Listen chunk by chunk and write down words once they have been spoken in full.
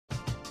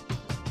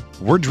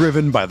We're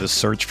driven by the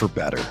search for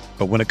better.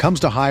 But when it comes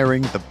to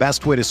hiring, the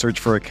best way to search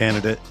for a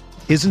candidate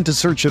isn't to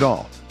search at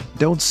all.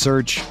 Don't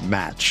search,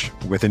 match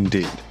with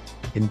Indeed.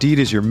 Indeed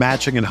is your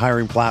matching and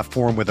hiring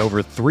platform with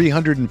over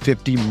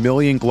 350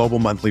 million global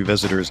monthly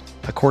visitors,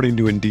 according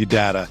to Indeed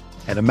data,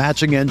 and a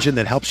matching engine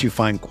that helps you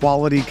find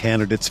quality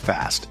candidates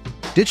fast.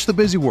 Ditch the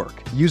busy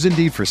work. Use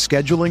Indeed for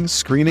scheduling,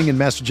 screening, and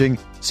messaging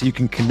so you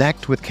can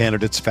connect with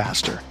candidates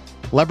faster.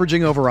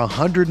 Leveraging over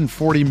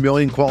 140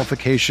 million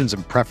qualifications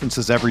and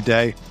preferences every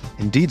day,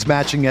 Indeed's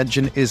matching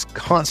engine is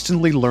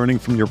constantly learning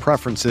from your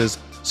preferences,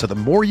 so the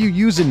more you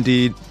use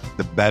Indeed,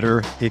 the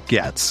better it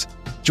gets.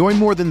 Join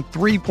more than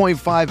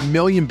 3.5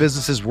 million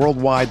businesses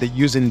worldwide that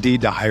use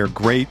Indeed to hire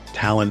great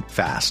talent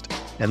fast.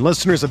 And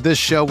listeners of this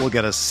show will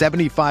get a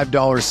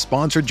 $75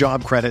 sponsored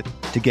job credit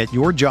to get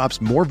your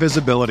jobs more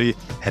visibility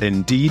at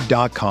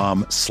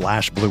Indeed.com/Blue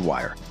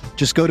Wire.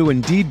 Just go to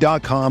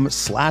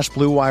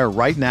Indeed.com/Blue Wire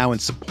right now and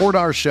support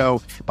our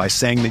show by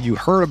saying that you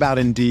heard about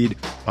Indeed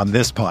on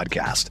this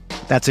podcast.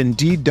 That's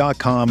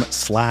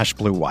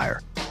Indeed.com/Blue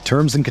Wire.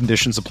 Terms and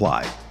conditions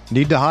apply.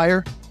 Need to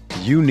hire?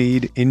 You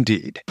need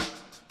Indeed.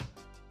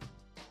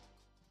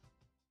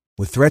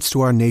 With threats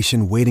to our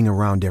nation waiting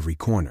around every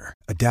corner,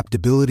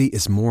 adaptability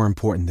is more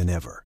important than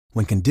ever.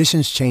 When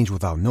conditions change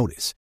without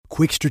notice,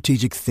 quick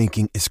strategic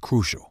thinking is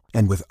crucial.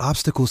 And with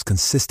obstacles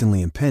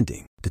consistently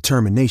impending,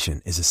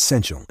 determination is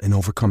essential in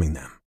overcoming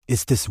them.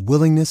 It's this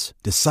willingness,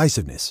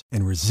 decisiveness,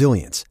 and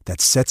resilience that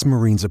sets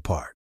Marines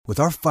apart. With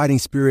our fighting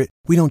spirit,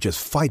 we don't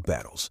just fight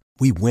battles,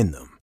 we win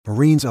them.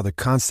 Marines are the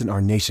constant our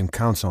nation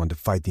counts on to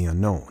fight the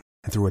unknown.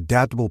 And through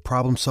adaptable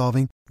problem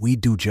solving, we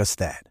do just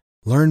that.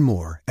 Learn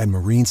more at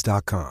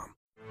Marines.com.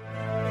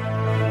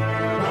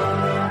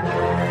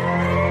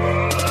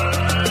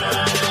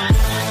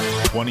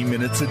 "20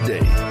 minutes a day,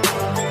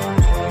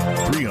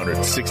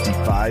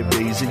 365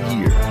 days a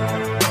year."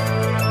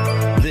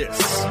 This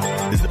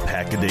is the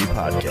Pack-A-Day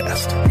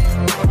Podcast.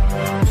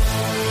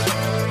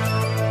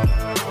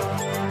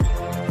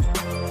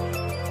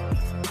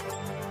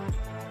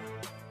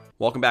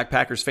 Welcome back,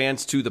 Packers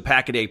fans, to the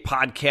Pack-A-Day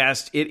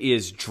Podcast. It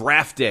is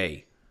Draft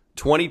Day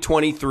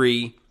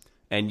 2023,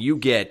 and you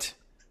get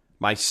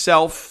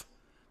myself,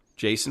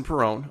 Jason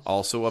Perrone,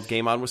 also of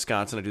Game On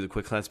Wisconsin. I do the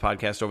Quick Glance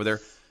podcast over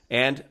there,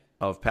 and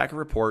of Packer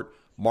Report,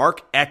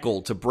 Mark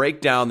Eckel, to break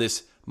down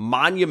this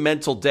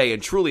monumental day.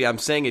 And truly, I'm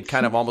saying it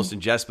kind of almost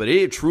in jest, but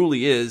it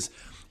truly is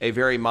a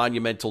very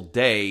monumental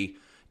day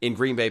in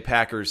Green Bay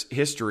Packers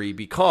history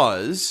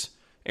because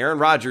Aaron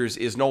Rodgers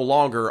is no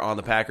longer on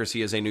the Packers.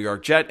 He is a New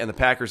York Jet, and the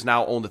Packers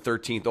now own the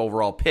 13th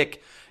overall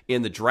pick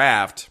in the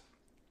draft,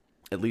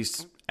 at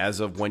least as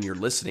of when you're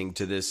listening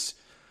to this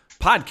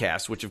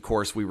podcast, which, of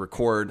course, we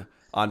record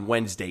on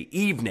Wednesday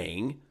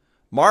evening.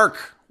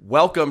 Mark,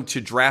 welcome to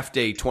Draft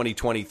Day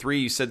 2023.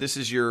 You said this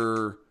is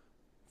your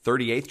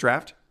 38th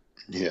draft?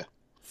 Yeah.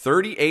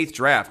 38th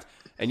draft.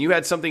 And you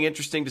had something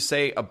interesting to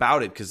say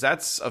about it, because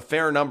that's a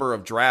fair number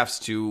of drafts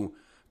to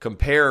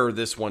compare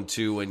this one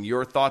to, and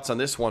your thoughts on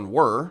this one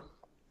were?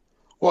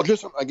 Well,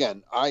 just,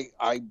 again,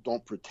 I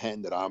don't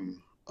pretend that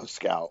I'm a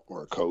scout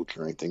or a coach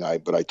or anything,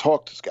 but I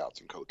talk to scouts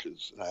and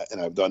coaches, and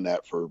I've done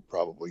that for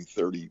probably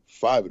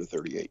 35 of the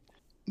 38.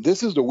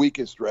 This is the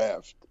weakest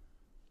draft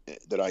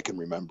that I can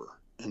remember.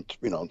 In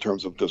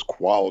terms of just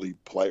quality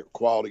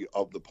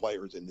of the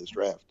players in this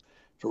draft.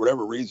 For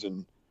whatever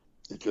reason,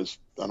 I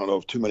don't know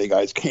if too many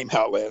guys came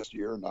out last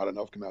year, not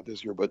enough came out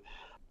this year, but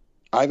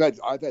I've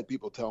had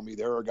people tell me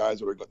there are guys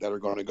that are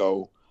going to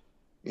go,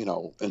 in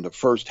the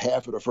first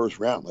half of the first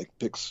round, like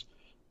picks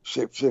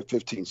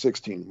 15,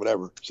 16,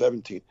 whatever,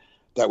 17,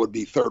 that would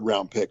be third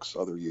round picks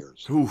other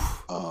years.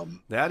 Oof.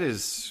 That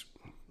is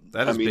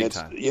big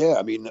time. Yeah.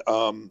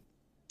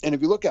 And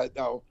if you look at it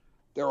now,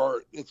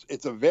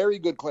 it's a very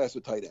good class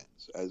of tight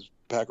ends, as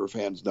Packer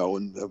fans know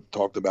and have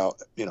talked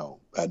about,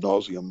 ad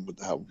nauseum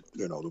with how,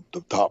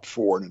 the top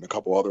four and a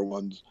couple other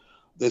ones.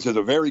 This is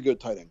a very good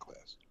tight end class.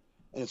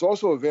 And it's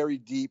also a very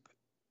deep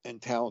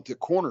and talented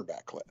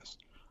cornerback class.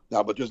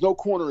 Now, but there's no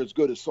corner as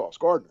good as Sauce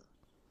Gardner,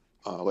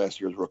 last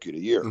year's Rookie of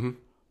the Year. Mm-hmm.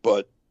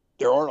 But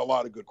there aren't a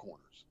lot of good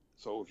corners.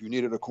 So if you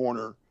needed a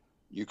corner,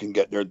 you can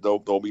get there.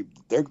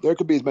 There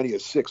could be as many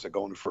as 6 that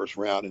go in the first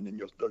round, and then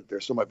there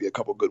still might be a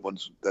couple good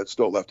ones that's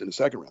still left in the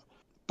second round.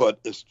 But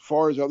as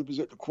far as other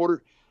positions, the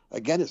quarter,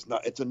 again,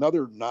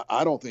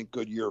 I don't think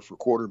good year for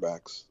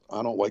quarterbacks.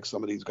 I don't like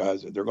some of these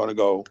guys that they're going to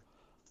go,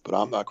 but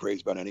I'm not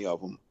crazy about any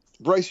of them.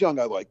 Bryce Young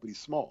I like, but he's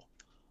small,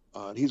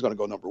 and he's going to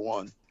go number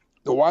 1.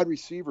 The wide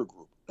receiver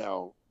group,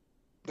 now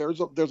there's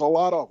a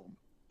lot of them,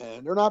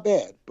 and they're not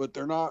bad, but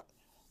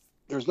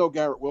there's no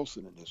Garrett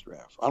Wilson in this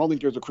draft. I don't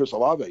think there's a Chris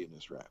Olave in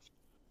this draft.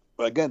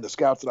 But again, the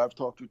scouts that I've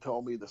talked to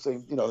tell me the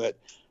same, that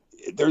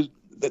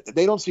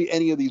they don't see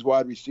any of these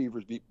wide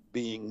receivers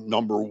being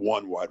number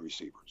 1 wide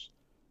receivers.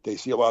 They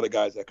see a lot of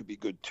guys that could be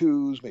good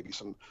 2s, maybe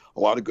a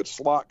lot of good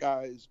slot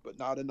guys, but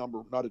not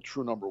a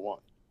true number 1.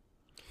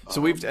 So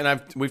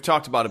we've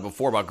talked about it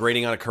before about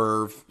grading on a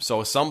curve.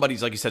 So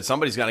somebody's, like you said,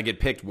 somebody's got to get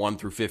picked 1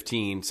 through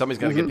 15. Somebody's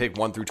got to get picked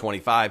 1 through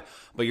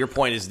 25. But your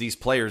point is these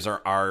players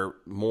are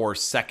more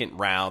second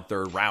round,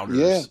 third rounders.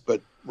 Yeah,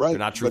 but they're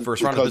not true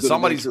first rounders. But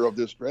somebody's of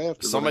this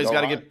draft, someone's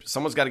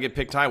got to get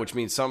picked high, which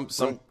means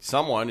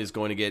someone is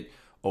going to get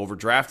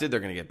overdrafted. They're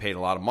going to get paid a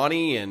lot of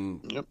money,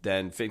 and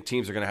then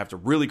teams are going to have to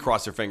really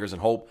cross their fingers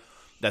and hope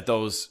that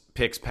those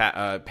picks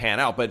pan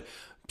out. But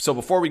so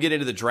before we get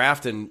into the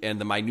draft and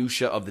the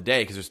minutia of the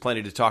day, because there's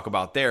plenty to talk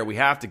about there, we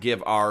have to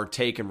give our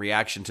take and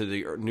reaction to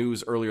the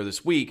news earlier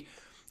this week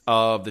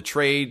of the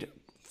trade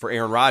for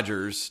Aaron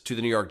Rodgers to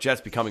the New York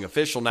Jets becoming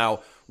official.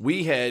 Now,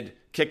 we had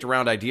kicked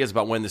around ideas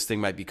about when this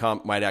thing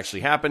might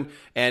actually happen,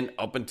 and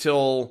up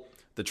until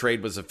the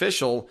trade was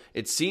official,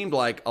 it seemed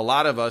like a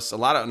lot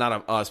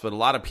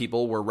of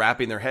people were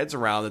wrapping their heads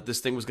around that this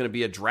thing was going to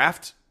be a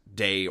draft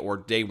day or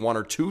day 1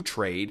 or 2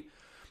 trade,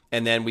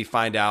 and then we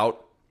find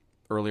out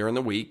earlier in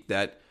the week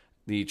that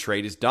the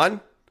trade is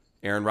done.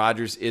 Aaron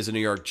Rodgers is a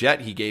New York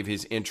Jet. He gave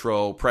his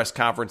intro press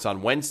conference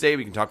on Wednesday.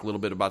 We can talk a little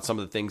bit about some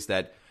of the things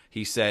that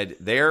he said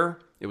there.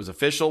 It was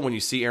official. When you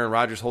see Aaron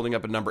Rodgers holding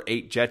up a number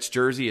 8 Jets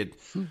jersey,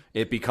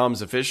 it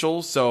becomes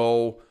official.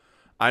 So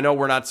I know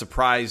we're not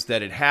surprised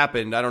that it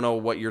happened. I don't know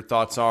what your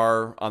thoughts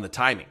are on the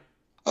timing.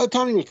 The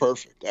timing was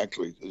perfect,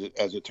 actually,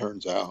 as it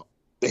turns out.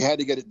 They had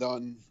to get it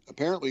done.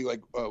 Apparently,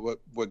 like what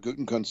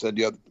Gutekunst said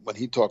when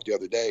he talked the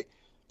other day,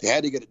 they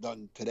had to get it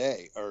done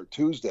today or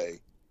Tuesday,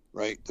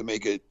 right, to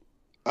make it.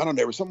 I don't know.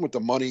 There was something with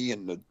the money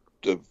and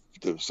the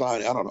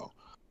sign. I don't know.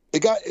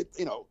 It got it.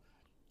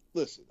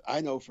 Listen,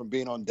 I know from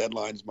being on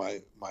deadlines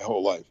my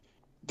whole life,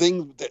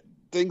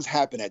 things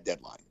happen at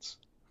deadlines.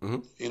 Mm-hmm.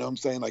 You know what I'm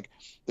saying? Like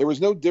there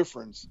was no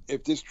difference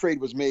if this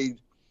trade was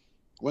made.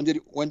 When did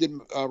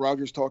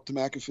Rodgers talk to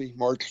McAfee?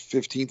 March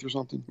 15th or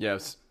something?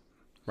 Yes.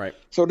 Right.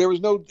 So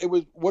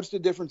what's the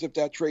difference if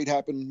that trade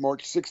happened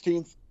March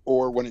 16th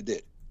or when it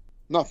did?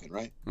 Nothing,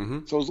 right?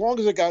 Mm-hmm. So as long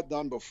as it got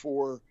done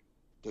before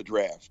the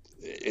draft,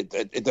 it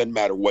doesn't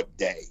matter what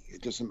day.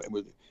 It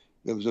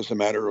was just a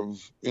matter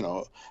of,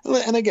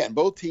 and again,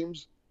 both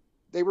teams,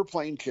 they were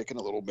playing chicken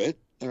a little bit,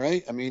 all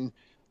right? I mean,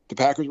 the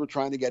Packers were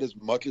trying to get as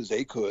much as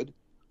they could.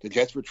 The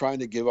Jets were trying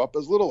to give up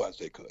as little as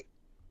they could.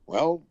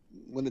 Well,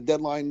 when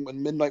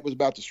midnight was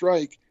about to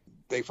strike,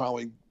 they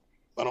finally,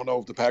 I don't know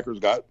if the Packers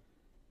got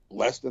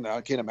less than that.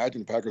 I can't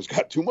imagine the Packers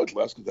got too much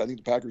less because I think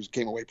the Packers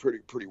came away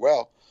pretty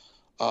well.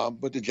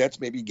 But the Jets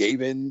maybe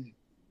gave in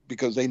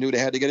because they knew they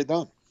had to get it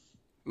done.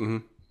 Mm-hmm.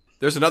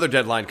 There's another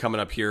deadline coming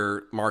up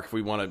here, Mark, if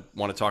we want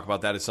to talk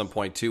about that at some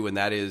point too, and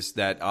that is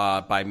that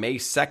by May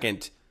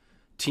 2nd,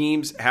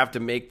 teams have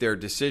to make their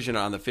decision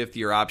on the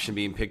 5th-year option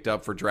being picked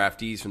up for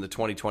draftees from the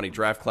 2020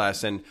 draft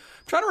class. And I'm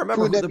trying to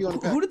remember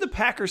who did the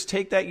Packers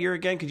take that year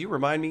again? Could you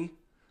remind me?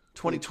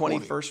 2020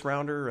 first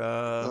rounder.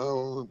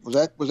 Was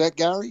that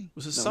Gary?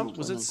 Was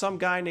it some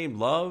guy named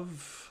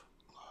Love?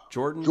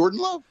 Jordan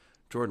Love.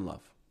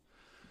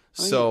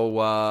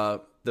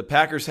 So the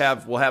Packers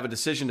will have a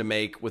decision to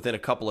make within a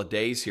couple of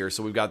days here.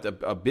 So we've got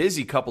a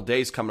busy couple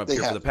days coming up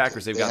here for the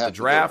Packers. They've got the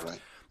draft.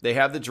 Right. They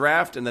have the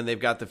draft, and then they've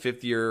got the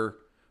 5th-year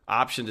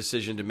option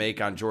decision to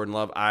make on Jordan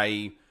Love.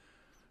 I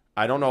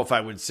don't know if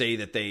I would say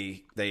that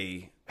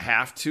they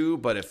have to,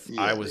 but if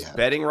I was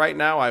betting right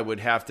now, I would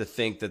have to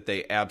think that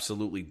they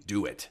absolutely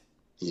do it.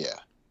 Yeah.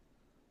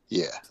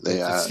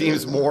 It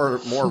seems more.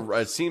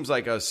 It seems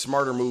like a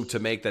smarter move to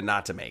make than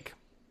not to make.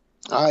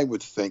 I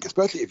would think,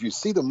 especially if you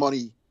see the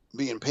money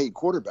being paid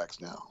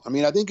quarterbacks now. I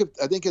mean, I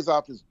think his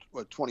option is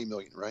 $20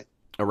 million, right?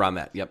 Around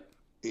that, yep.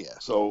 Yeah.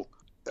 So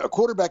a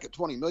quarterback at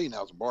 $20 million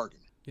now is a bargain.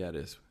 Yeah, it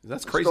is.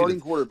 That's crazy.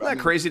 Isn't that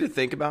crazy to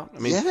think about? I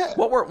mean,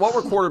 what were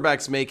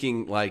quarterbacks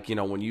making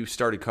when you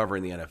started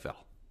covering the NFL?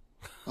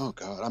 Oh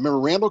God, I remember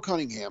Randall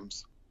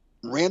Cunningham's.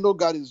 Randall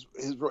got his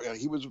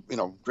he was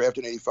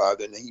drafted in '85,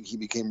 and he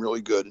became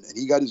really good, and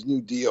he got his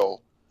new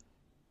deal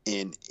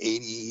in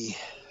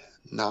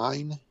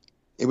 '89.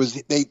 It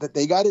was they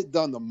got it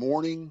done the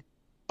morning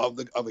of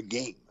a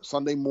game,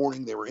 Sunday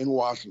morning. They were in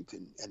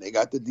Washington, and they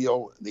got the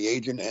deal. The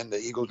agent and the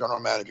Eagles general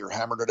manager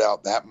hammered it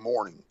out that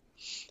morning,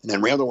 and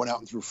then Randall went out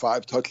and threw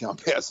 5 touchdown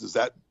passes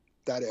that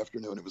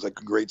afternoon. It was like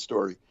a great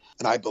story,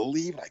 and I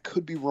believe, I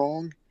could be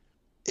wrong,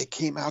 it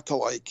came out to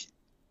like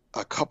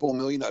a couple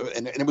million,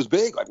 and it was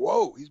big. Like,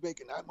 whoa, he's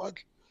making that much.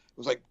 It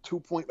was like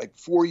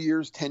 4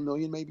 years, 10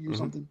 million maybe or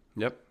something.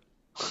 Yep,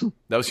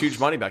 that was huge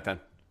money back then.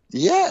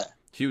 Yeah,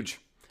 huge.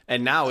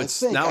 And now it's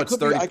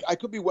 30. I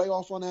could be way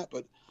off on that,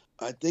 but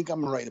I think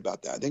I'm right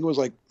about that. I think it was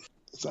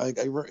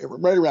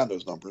right around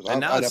those numbers.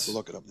 I'd have to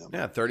look it up now.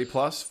 Yeah, 30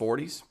 plus,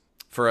 40s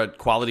for a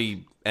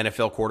quality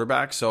NFL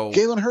quarterback. So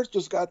Jalen Hurts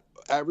just got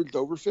averaged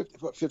over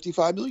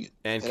 55 million,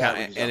 and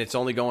it's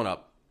only going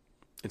up.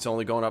 It's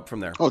only going up from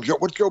there. Oh,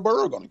 what's Joe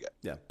Burrow going to get?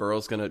 Yeah,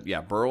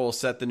 Burrow will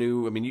set the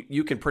new. I mean,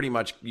 you can pretty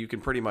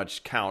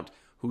much count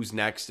who's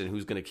next and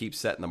who's going to keep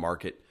setting the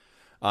market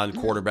on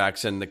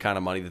quarterbacks and the kind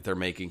of money that they're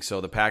making.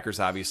 So the Packers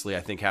obviously, I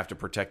think, have to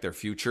protect their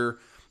future,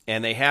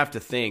 and they have to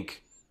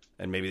think,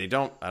 and maybe they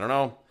don't, I don't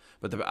know,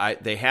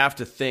 but they have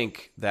to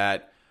think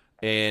that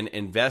an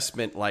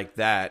investment like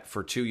that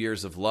for 2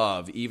 years of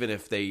Love, even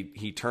if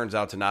he turns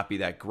out to not be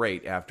that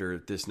great after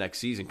this next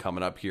season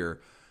coming up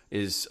here,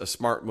 is a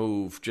smart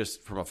move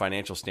just from a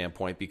financial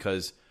standpoint,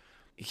 because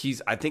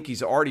I think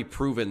he's already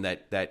proven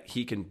that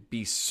he can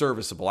be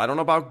serviceable. I don't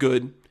know about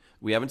good.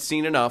 We haven't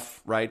seen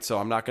enough, right? So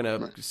I'm not going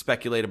to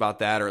speculate about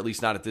that, or at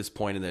least not at this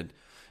point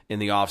in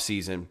the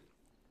offseason.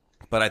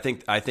 But I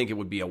think it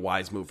would be a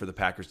wise move for the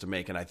Packers to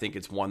make, and I think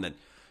it's one that,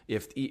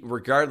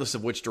 regardless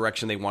of which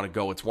direction they want to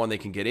go, it's one they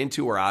can get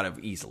into or out of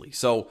easily.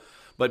 So,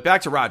 but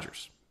back to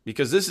Rodgers,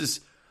 because this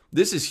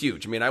is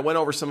huge. I mean, I went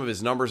over some of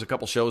his numbers a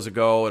couple shows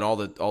ago and all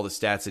the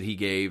stats that he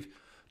gave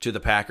to the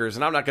Packers,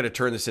 and I'm not going to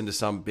turn this into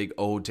some big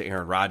ode to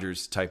Aaron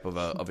Rodgers type of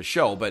a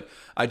show, but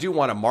I do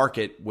want to mark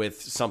it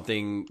with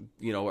something,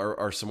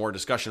 or some more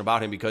discussion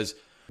about him, because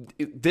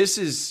this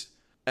is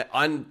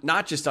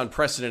not just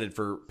unprecedented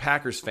for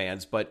Packers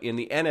fans, but in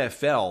the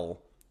NFL.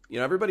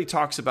 Everybody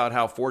talks about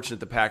how fortunate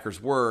the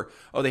Packers were.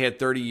 Oh, they had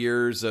 30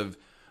 years of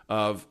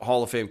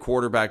Hall of Fame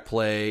quarterback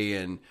play,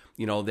 and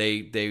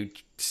they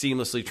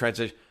seamlessly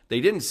transition.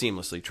 They didn't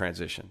seamlessly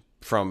transition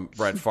from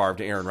Brett Favre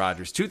to Aaron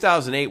Rodgers.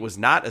 2008 was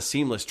not a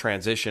seamless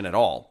transition at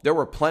all. There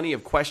were plenty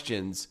of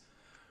questions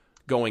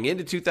going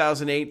into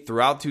 2008,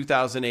 throughout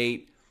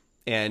 2008,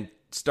 and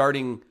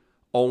starting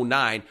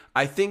 2009.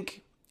 I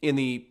think in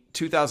the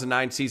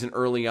 2009 season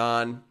early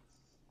on,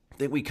 I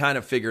think we kind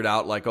of figured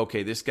out, like,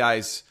 okay, this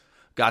guy's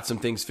got some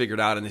things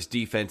figured out, and this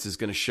defense is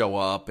going to show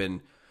up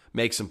and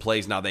make some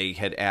plays. Now, they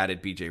had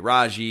added B.J.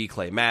 Raji,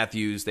 Clay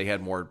Matthews. They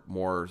had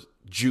more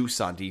juice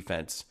on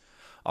defense,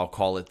 I'll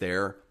call it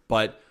there.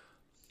 But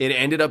it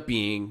ended up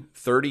being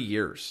 30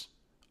 years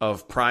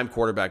of prime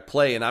quarterback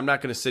play. And I'm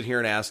not going to sit here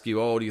and ask you,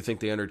 do you think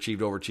they underachieved,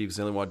 overachieved because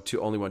they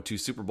only won two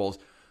Super Bowls?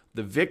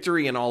 The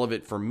victory in all of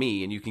it for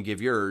me, and you can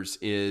give yours,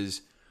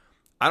 is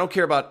I don't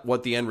care about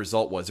what the end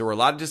result was. There were a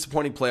lot of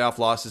disappointing playoff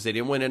losses. They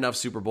didn't win enough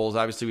Super Bowls.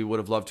 Obviously, we would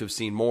have loved to have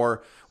seen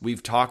more.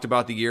 We've talked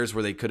about the years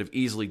where they could have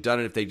easily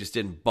done it if they just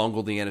didn't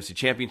bungle the NFC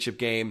Championship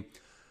game.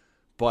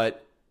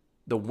 But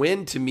the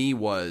win to me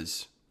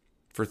was,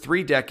 for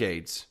 3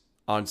 decades,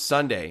 on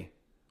Sunday,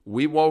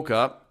 we woke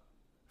up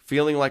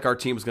feeling like our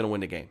team was going to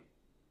win the game.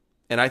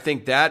 And I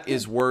think that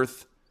is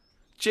worth,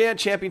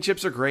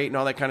 championships are great and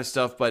all that kind of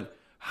stuff, but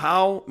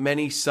how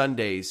many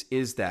Sundays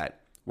is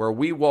that where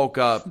we woke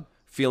up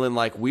feeling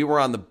like we were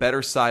on the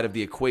better side of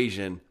the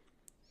equation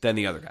than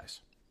the other guys?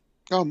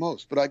 Oh,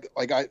 most. But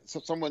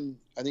someone,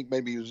 I think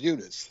maybe it was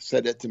Eunice,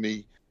 said that to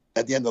me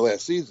at the end of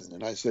last season.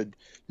 And I said,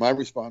 my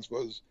response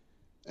was,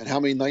 and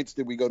how many nights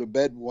did we go to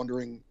bed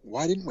wondering,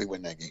 why didn't we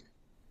win that game?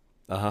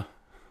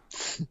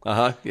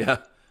 Yeah.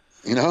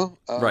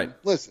 Right.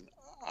 Listen,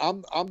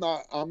 I'm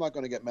not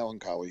going to get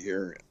melancholy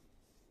here.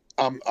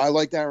 I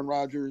liked Aaron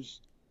Rodgers,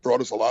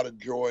 brought us a lot of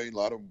joy, a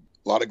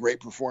lot of great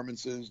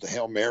performances, the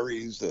Hail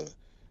Marys,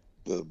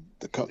 the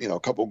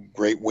couple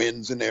great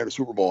wins in there, the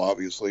Super Bowl,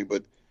 obviously,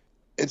 but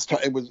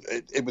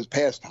it was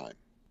past time.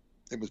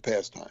 It was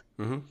past time.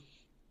 Mm-hmm.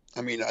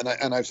 I mean,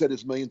 and I've said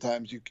this a million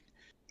times.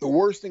 The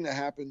worst thing that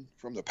happened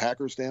from the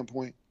Packers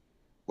standpoint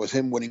was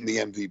him winning the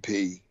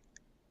MVP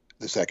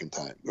the second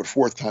time, or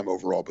fourth time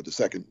overall, but the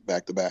second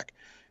back-to-back,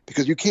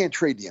 because you can't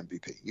trade the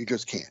MVP. You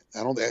just can't.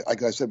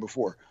 Like I said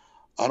before,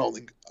 I don't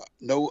think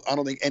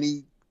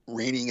any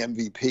reigning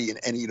MVP in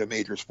any of the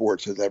major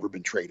sports has ever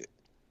been traded.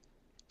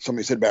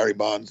 Somebody said Barry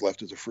Bonds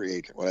left as a free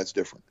agent. Well, that's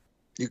different.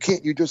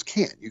 You just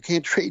can't. You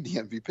can't trade the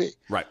MVP.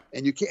 Right.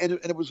 And you can't. And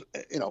it was,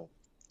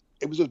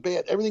 it was as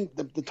bad. Everything,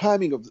 the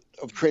timing of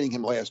trading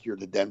him last year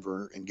to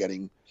Denver and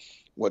getting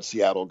what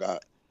Seattle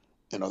got,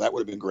 that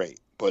would have been great.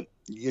 But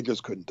you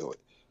just couldn't do it.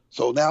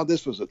 So now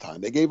this was the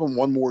time. They gave him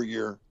one more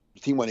year. The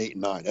team went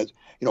 8-9. As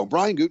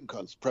Brian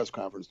Gutekunst's press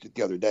conference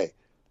the other day,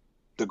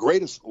 the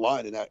greatest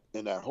line in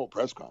that whole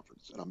press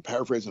conference, and I'm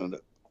paraphrasing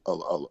it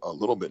a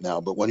little bit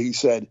now, but when he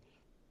said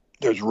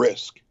there's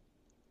risk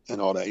and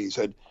all that, he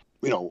said,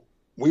 we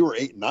were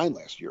 8-9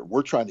 last year.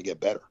 We're trying to get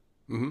better.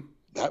 Mm-hmm.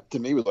 That to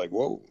me was like,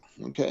 whoa,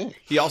 okay.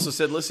 He also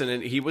said, listen,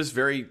 and he was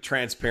very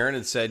transparent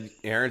and said,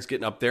 Aaron's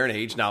getting up there in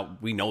age. Now,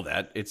 we know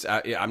that. It's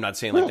I'm not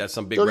saying like that's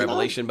some big 39.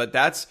 Revelation, but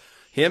that's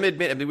him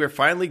admitting. I mean, we're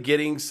finally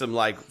getting some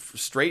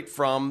straight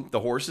from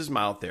the horse's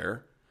mouth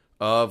there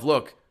of,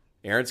 look,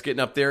 Aaron's getting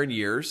up there in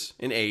years,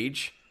 in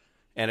age,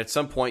 and at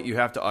some point you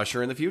have to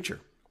usher in the future.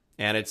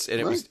 And it's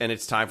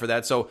time for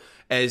that. So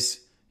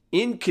as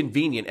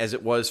inconvenient as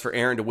it was for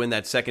Aaron to win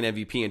that second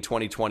MVP in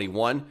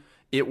 2021,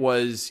 it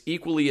was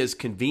equally as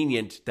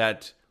convenient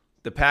that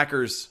the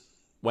Packers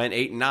went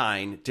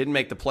 8-9, didn't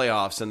make the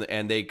playoffs,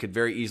 and they could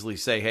very easily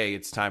say, hey,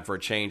 it's time for a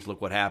change.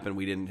 Look what happened.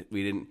 We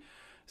didn't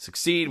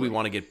succeed. We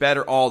want to get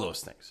better. All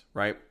those things,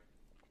 right?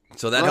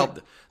 So that helped.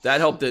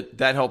 That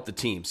helped the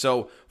team.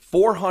 So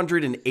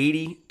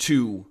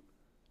 482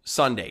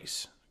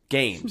 Sundays,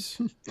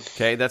 games.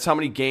 Okay, that's how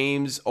many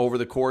games over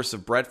the course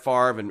of Brett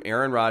Favre and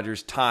Aaron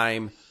Rodgers'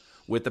 time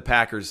with the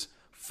Packers.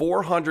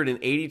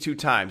 482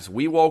 times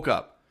we woke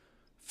up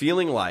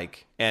feeling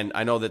like, and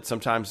I know that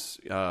sometimes,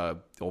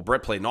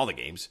 Brett played in all the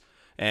games,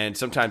 and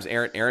sometimes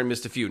Aaron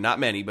missed a few, not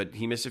many, but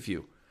he missed a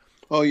few.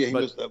 Oh yeah, he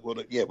But missed that. Well,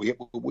 yeah, we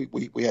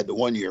had the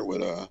one year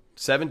with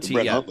 17,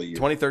 Brett yeah, Huntley year.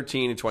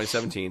 2013 and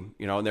 2017,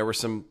 and there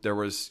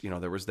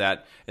was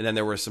that, and then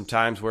there were some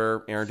times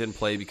where Aaron didn't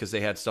play because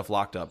they had stuff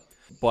locked up.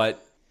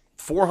 But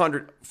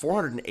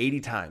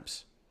 480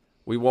 times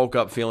we woke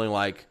up feeling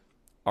like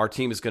our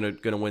team is going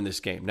to win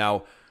this game.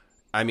 Now,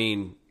 I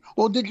mean,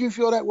 well, did you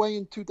feel that way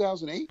in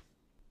 2008?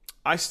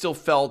 I still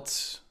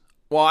felt,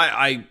 well,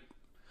 I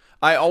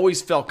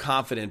always felt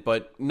confident,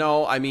 but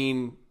no, I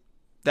mean,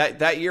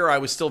 that year I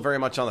was still very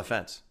much on the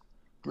fence.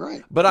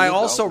 Right. But I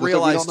also Just like we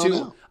realized don't know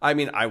too, now. I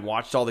mean, I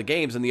watched all the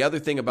games, and the other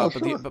thing about,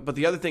 but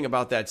the other thing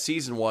about that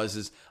season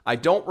is I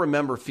don't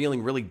remember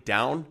feeling really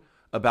down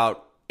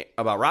about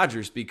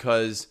Rodgers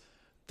because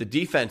the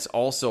defense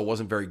also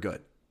wasn't very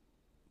good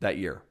that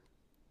year.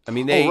 I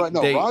mean,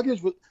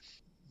 Rodgers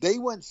they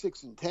went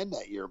 6-10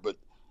 that year, but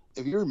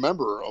if you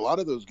remember, a lot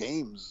of those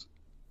games,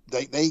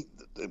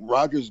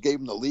 Rodgers gave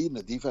them the lead, and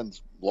the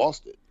defense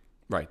lost it.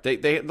 Right.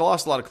 They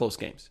lost a lot of close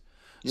games.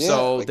 Yeah,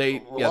 so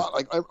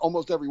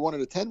almost every 1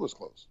 out of 10 was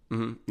close.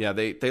 Mm-hmm. Yeah,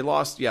 they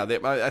lost. Yeah,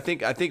 I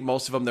think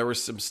most of them, there were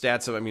some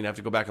stats. I mean, I have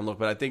to go back and look,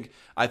 but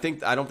I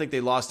don't think they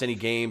lost any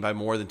game by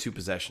more than 2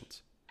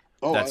 possessions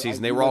that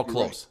season. They were all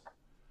close. Right.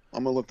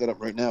 I'm gonna look that up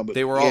right now. But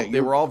they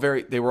were all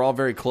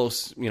very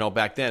close,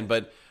 back then.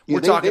 But they were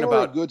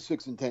about a good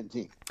 6-10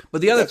 team.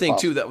 But the other thing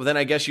too, that then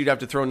I guess you'd have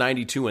to throw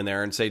 92 in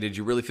there and say, did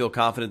you really feel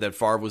confident that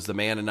Favre was the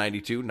man in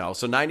 92? No.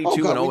 So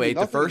 92 and 08,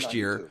 the first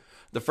year.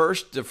 The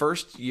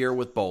first year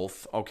with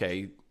both,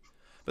 okay,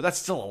 but that's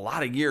still a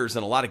lot of years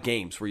and a lot of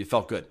games where you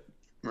felt good.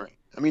 Right.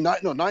 I mean,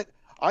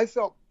 I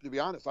felt, to be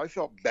honest, I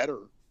felt better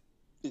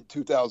in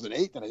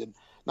 2008 than I did.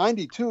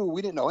 92,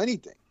 we didn't know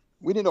anything.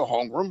 We didn't know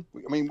Holmgren.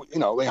 I mean,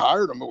 they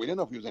hired him, but we didn't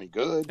know if he was any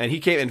good.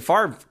 And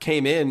Favre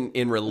came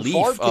in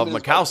relief of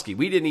Mikowski.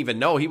 We didn't even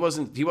know he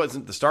wasn't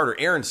the starter.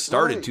 Aaron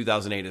started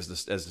 2008 as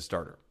the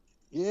starter.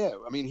 Yeah,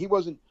 I mean, he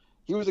wasn't.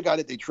 He was a guy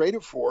that they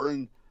traded for,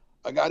 and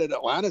a guy at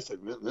Atlanta said,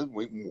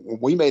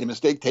 "We made a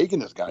mistake taking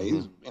this guy."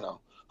 He's,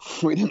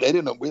 we didn't. They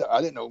didn't know.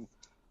 I didn't know.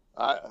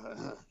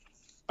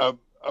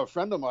 A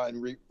friend of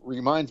mine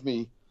reminds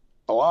me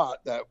a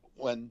lot that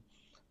when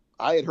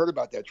I had heard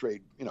about that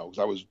trade, because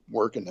I was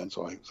working then,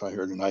 so I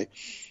heard, and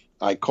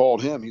I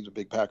called him. He's a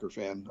big Packer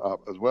fan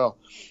as well,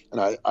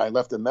 and I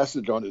left a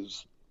message on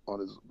his.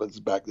 But it's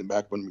back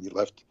when we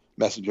left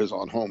messages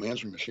on home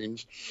answering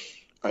machines.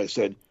 I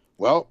said,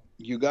 "Well,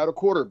 you got a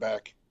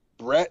quarterback,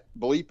 Brett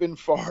bleeping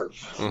Favre."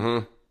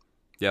 Mm-hmm.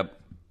 Yep.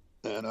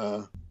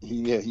 And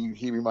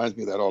he reminds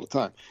me of that all the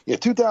time. Yeah,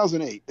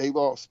 2008 they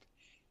lost.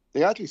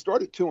 They actually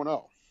started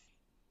 2-0,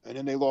 and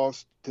then they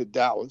lost to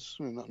Dallas.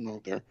 Nothing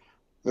wrong there.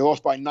 They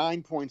lost by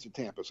 9 points at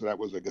Tampa, so that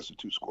was, I guess, a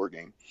 2-score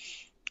game.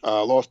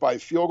 Lost by a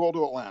field goal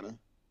to Atlanta.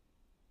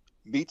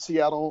 Beat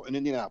Seattle and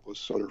Indianapolis,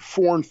 so they're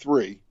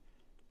 4-3,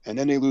 and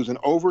then they lose in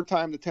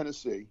overtime to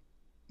Tennessee.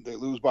 They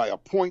lose by a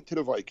point to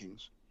the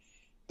Vikings.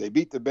 They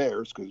beat the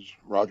Bears because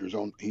Rodgers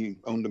owned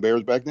the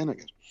Bears back then, I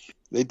guess.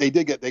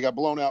 They got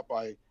blown out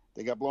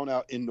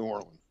in New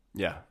Orleans.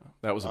 Yeah,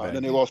 that was a bad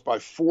Then they game. lost by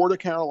 4 to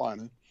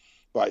Carolina,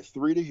 by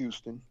 3 to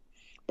Houston,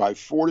 by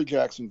 4 to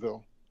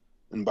Jacksonville,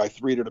 and by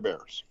 3 to the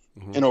Bears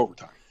in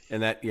overtime.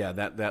 And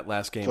that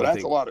last game. So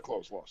that's a lot of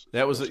close losses.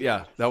 That was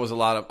a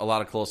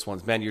lot of close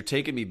ones. Man, you're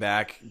taking me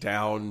back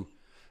down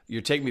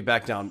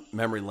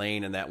memory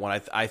lane in that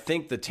one. I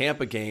think the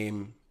Tampa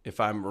game, if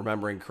I'm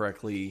remembering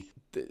correctly,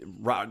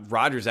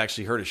 Rodgers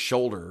actually hurt his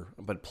shoulder,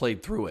 but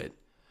played through it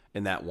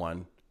in that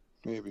one.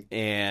 Maybe.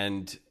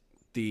 And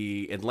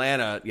the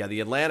Atlanta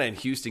and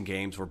Houston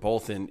games were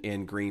both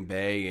in Green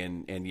Bay,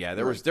 and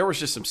there was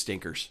just some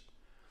stinkers.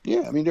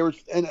 Yeah, I mean there was,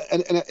 and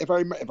if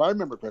I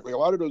remember correctly, a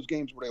lot of those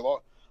games where they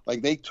lost,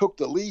 like they took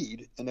the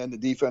lead, and then the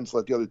defense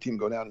let the other team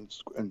go down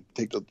and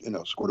take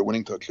the score the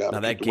winning touchdown. Now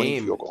that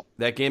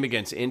game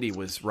against Indy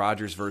was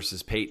Rodgers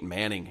versus Peyton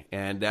Manning,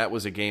 and that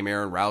was a game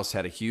Aaron Rouse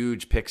had a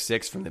huge pick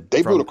six from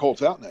blew the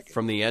Colts out in that game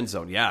from the end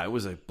zone. Yeah, it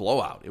was a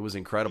blowout. It was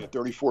incredible.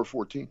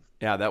 34-14.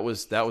 Yeah, that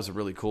was a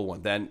really cool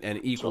one. Then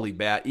and equally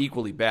bad.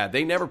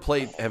 They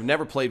have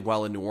never played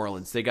well in New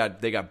Orleans. They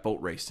got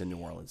boat raced in New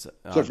Orleans.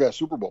 Except for that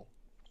Super Bowl.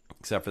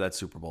 Except for that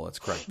Super Bowl, that's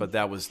correct. But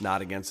that was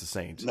not against the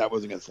Saints. That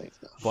was against the Saints,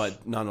 no.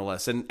 But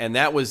nonetheless, and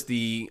that was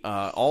the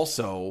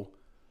also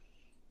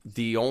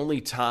the only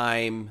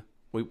time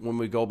when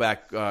we go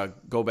back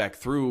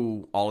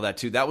through all of that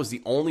too. That was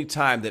the only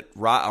time that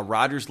a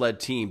Rodgers-led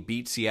team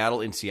beat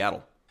Seattle in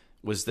Seattle.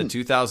 Was the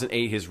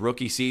 2008, his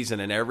rookie season,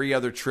 and every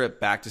other trip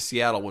back to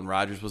Seattle when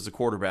Rodgers was the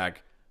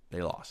quarterback,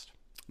 they lost.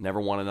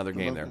 Never won another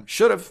game there.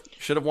 Should have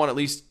won at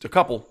least a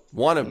couple.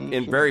 One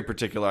in very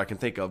particular I can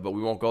think of, but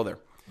we won't go there.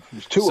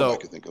 There's two I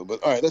can think of,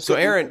 but all right. So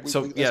Aaron,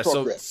 so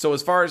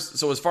as far as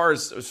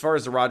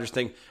the Rodgers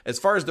thing, as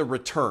far as the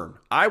return,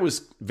 I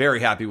was very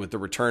happy with the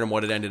return and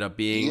what it ended up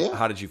being. Yeah.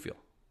 How did you feel?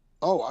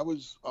 Oh, I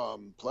was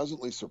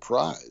pleasantly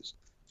surprised.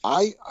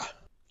 I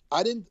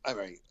didn't. I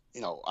mean,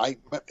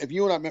 if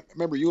you and I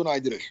remember, you and I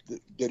did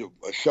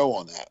a show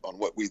on that, on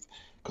what we,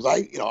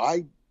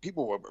 because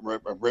people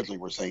originally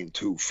were saying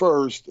 2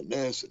 first and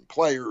this and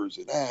players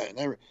and that and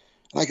everything.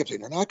 And I kept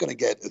saying, they're not going to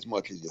get as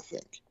much as you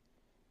think,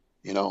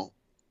 you know?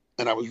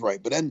 And I was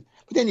right. But then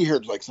you hear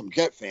like some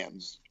Jet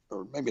fans,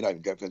 or maybe not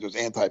even Jet fans, just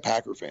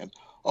anti-Packer fans.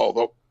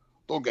 Oh,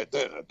 they'll get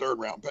the third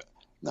round pick.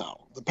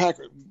 No, the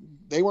Packers,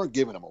 they weren't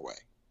giving them away.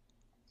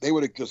 They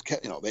would have just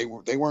kept, they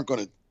weren't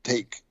going to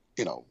take,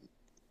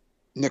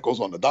 nickels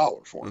on the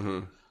dollar for them.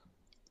 Mm-hmm.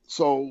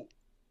 So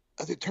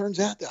as it turns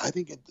out, I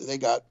think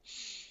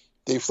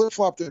they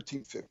flip-flopped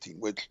 13-15,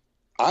 which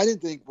I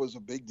didn't think was a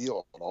big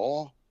deal at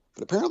all,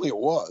 but apparently it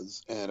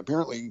was, and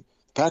apparently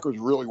the Packers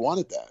really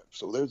wanted that.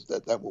 So there's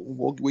that.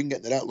 We can get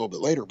into that a little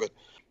bit later, but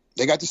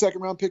they got the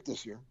second-round pick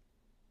this year,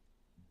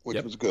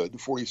 which was good, the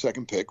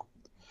 42nd pick,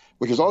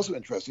 which is also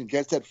interesting.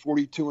 Jets had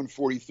 42 and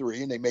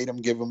 43, and they made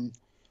them give them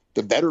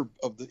the better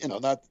of the,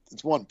 not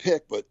it's one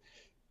pick, but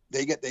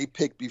they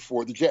pick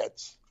before the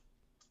Jets,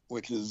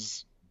 which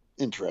is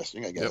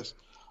interesting, I guess.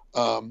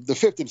 Yep. The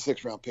 5th and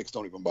 6th round picks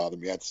don't even bother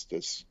me.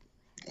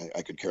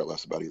 I could care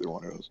less about either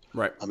one of those.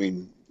 Right. I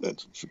mean,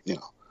 that's,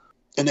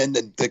 and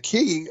then the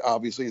key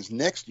obviously is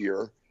next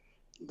year,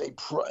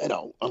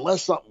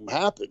 unless something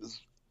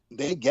happens,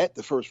 they get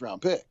the first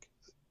round pick.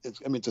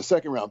 It's a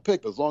second round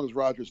pick, but as long as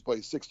Rodgers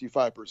plays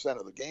 65%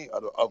 of the game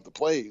of the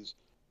plays,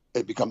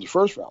 it becomes a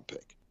first round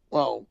pick.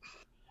 Well,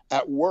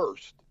 at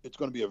worst, it's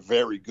going to be a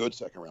very good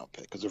second round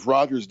pick, because if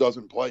Rodgers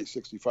doesn't play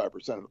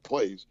 65% of the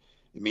plays,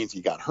 it means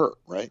he got hurt,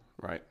 right?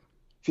 Right.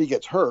 If he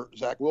gets hurt,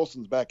 Zach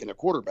Wilson's back in the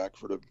quarterback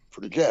for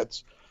the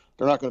Jets.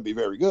 They're not going to be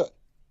very good.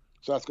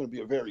 So that's going to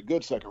be a very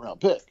good second round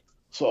pick.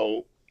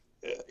 So,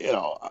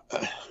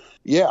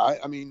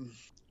 I mean,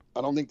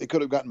 I don't think they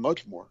could have gotten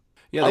much more.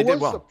 Yeah, they did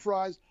well. I was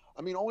surprised.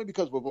 I mean, only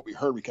because of what we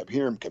heard, we kept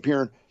hearing.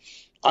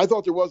 I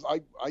thought there was.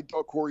 I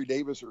thought Corey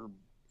Davis or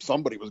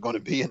somebody was going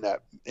to be in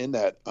that.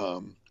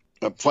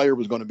 A player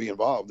was going to be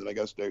involved, and I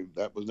guess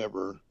that was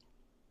never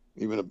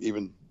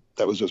even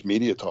that was just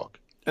media talk.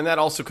 And that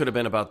also could have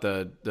been about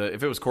the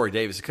if it was Corey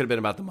Davis, it could have been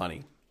about the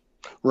money.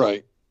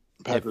 Right.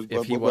 Packers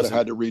would have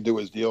had to redo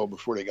his deal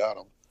before they got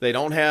him. They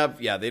don't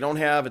have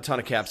a ton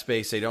of cap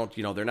space. They don't,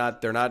 they're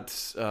not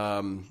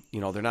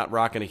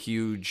rocking a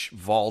huge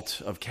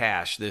vault of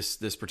cash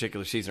this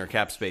particular season, or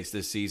cap space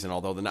this season.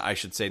 Although I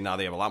should say now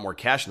they have a lot more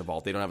cash in the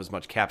vault. They don't have as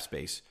much cap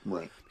space,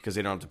 right? Because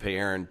they don't have to pay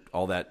Aaron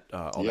all that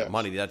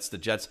money. That's the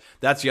Jets.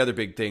 That's the other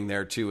big thing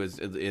there too. Is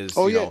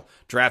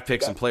draft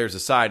picks and players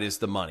aside, is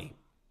the money.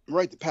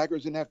 Right. The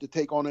Packers didn't have to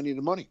take on any of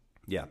the money.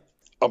 Yeah.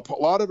 A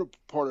lot of the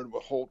part of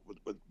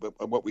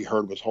what we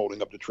heard was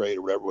holding up the trade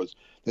or whatever was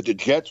that the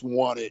Jets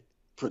wanted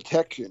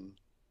protection,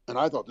 and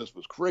I thought this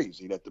was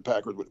crazy that the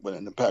Packers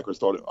and the Packers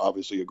thought it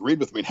obviously agreed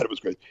with me that it was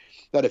crazy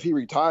that if he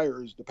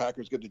retires, the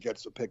Packers get the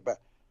Jets to pick back.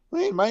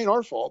 It ain't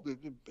our fault.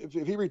 If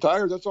he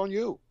retires, that's on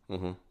you.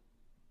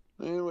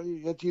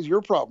 Mm-hmm. He's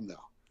your problem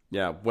now.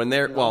 Yeah, when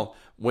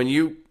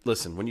you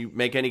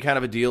make any kind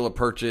of a deal, a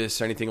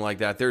purchase, or anything like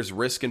that, there's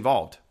risk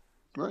involved.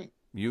 Right.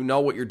 You know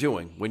what you're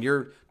doing. When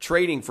you're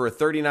trading for a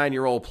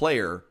 39-year-old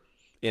player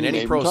in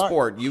any pro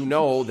sport, you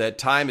know that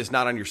time is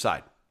not on your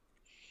side.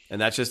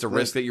 And that's just a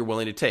risk that you're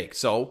willing to take.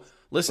 So,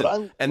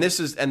 listen, and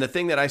the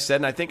thing that I said,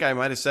 and I think I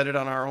might have said it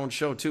on our own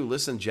show too.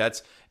 Listen,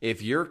 Jets,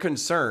 if you're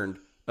concerned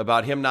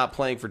about him not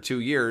playing for 2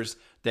 years,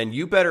 then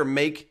you better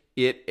make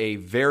it a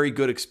very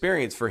good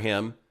experience for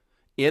him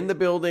in the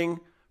building,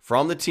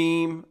 from the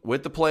team,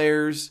 with the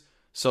players,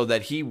 so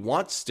that he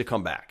wants to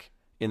come back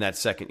in that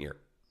second year.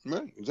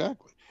 Right,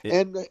 exactly.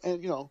 And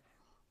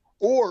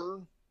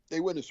or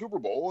they win the Super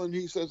Bowl and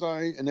he says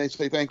and they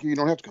say thank you, you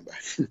don't have to come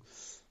back.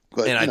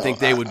 But, and I think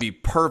they would be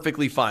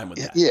perfectly fine with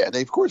that. Yeah,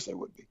 of course they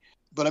would be.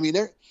 But I mean,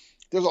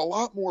 there's a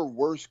lot more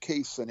worst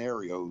case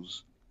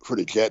scenarios for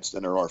the Jets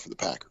than there are for the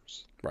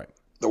Packers. Right.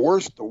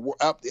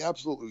 The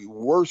absolutely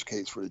worst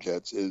case for the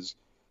Jets is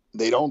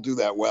they don't do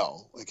that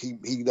well. Like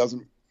he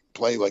doesn't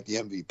play like the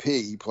MVP.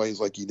 He plays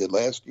like he did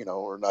last,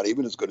 or not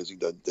even as good as he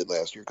did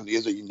last year, because he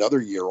is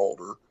another year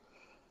older.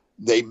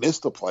 They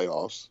missed the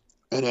playoffs,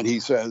 and then he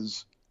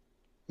says,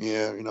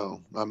 "Yeah,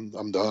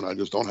 I'm done. I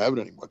just don't have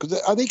it anymore."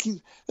 Because I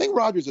think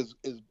Rodgers is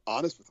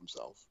honest with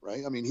himself,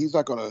 right? I mean, he's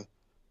not going to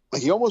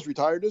he almost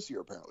retired this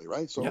year, apparently,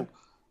 right? So,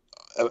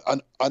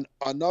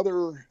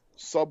 another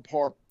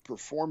subpar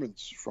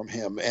performance from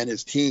him and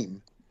his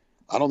team,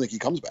 I don't think he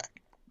comes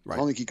back. Right. I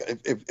don't think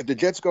if the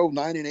Jets go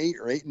 9-8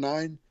 or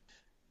 8-9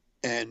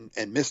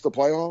 and miss the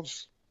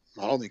playoffs,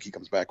 I don't think he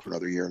comes back for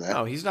another year.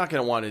 No, he's not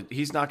going to want to.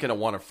 He's not going to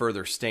want to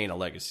further stain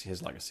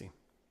his legacy.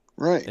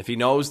 Right. If he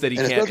knows that he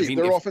and can't, if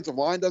their offensive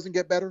line doesn't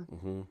get better,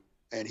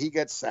 and he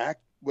gets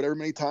sacked whatever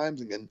many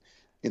times, and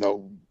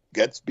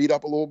gets beat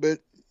up a little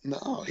bit.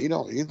 No, he's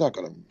not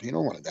going to. He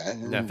don't want that.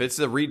 Now, if it's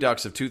the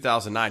redux of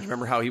 2009,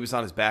 remember how he was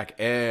on his back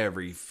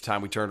every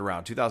time we turned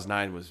around.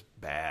 2009 was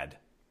bad.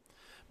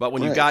 But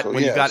when you got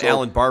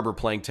Alan Barber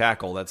playing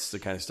tackle, that's the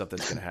kind of stuff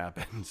that's going to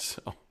happen.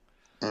 So.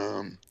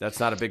 That's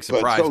not a big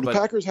surprise.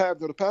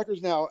 The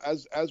Packers now,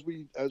 as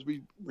we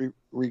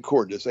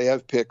record this, they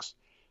have picks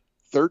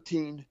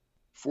 13,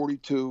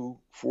 42,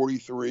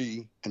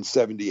 43, and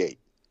 78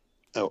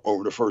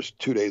 over the first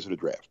 2 days of the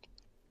draft.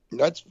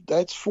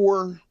 That's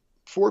four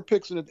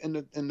picks in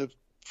the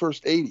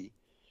first 80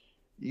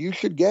 you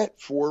should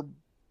get 4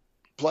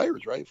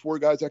 players, right? 4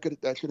 guys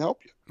that should help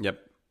you. Yep.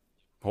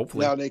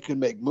 Hopefully. Now they can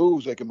make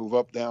moves, they can move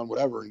up, down,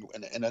 whatever,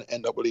 and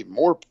end up with even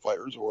more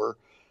players or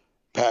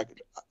package.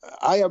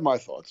 I have my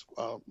thoughts.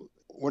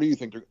 What do you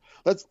think?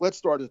 Let's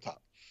start at the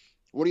top.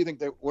 What do you think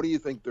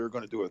they're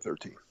going to do at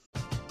 13?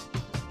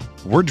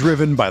 We're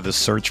driven by the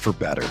search for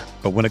better.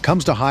 But when it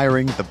comes to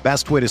hiring, the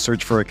best way to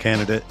search for a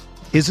candidate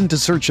isn't to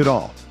search at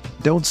all.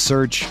 Don't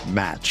search,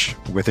 match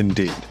with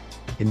Indeed.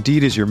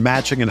 Indeed is your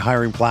matching and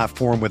hiring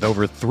platform with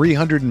over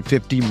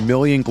 350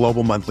 million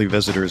global monthly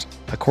visitors,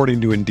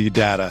 according to Indeed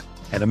data,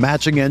 and a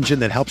matching engine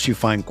that helps you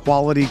find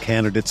quality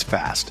candidates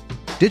fast.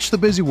 Ditch the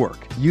busy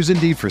work. Use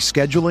Indeed for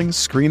scheduling,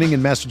 screening,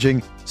 and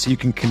messaging so you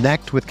can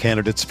connect with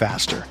candidates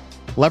faster.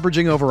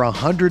 Leveraging over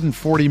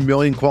 140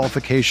 million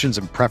qualifications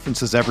and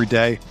preferences every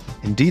day,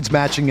 Indeed's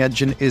matching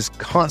engine is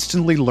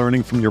constantly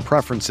learning from your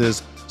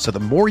preferences, so the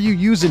more you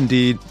use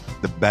Indeed,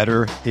 the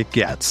better it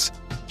gets.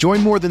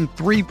 Join more than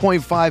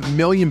 3.5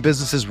 million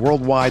businesses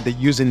worldwide that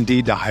use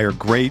Indeed to hire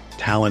great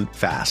talent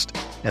fast.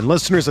 And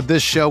listeners of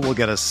this show will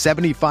get a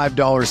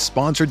 $75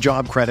 sponsored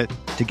job credit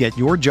to get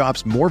your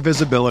jobs more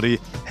visibility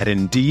at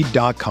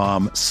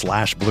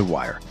Indeed.com/Blue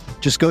Wire.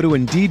 Just go to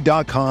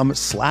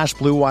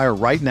Indeed.com/Blue Wire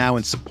right now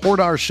and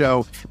support our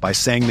show by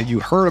saying that you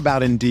heard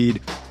about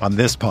Indeed on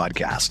this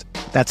podcast.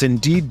 That's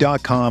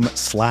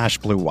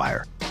Indeed.com/Blue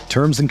Wire.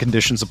 Terms and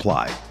conditions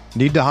apply.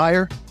 Need to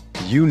hire?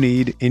 You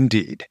need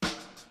Indeed.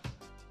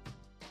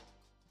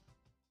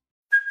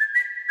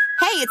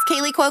 Hey, it's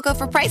Kaylee Cuoco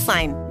for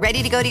Priceline.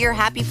 Ready to go to your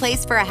happy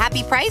place for a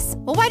happy price?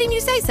 Well, why didn't you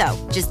say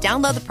so? Just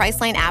download the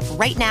Priceline app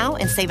right now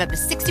and save up to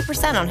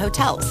 60% on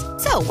hotels.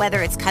 So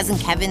whether it's Cousin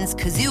Kevin's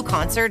Kazoo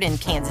Concert in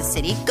Kansas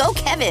City, go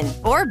Kevin,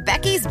 or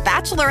Becky's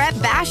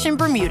Bachelorette Bash in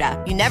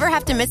Bermuda, you never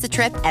have to miss a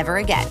trip ever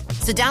again.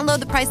 So download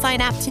the Priceline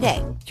app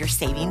today. Your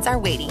savings are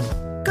waiting.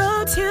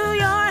 Go to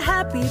your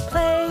happy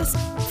place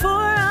for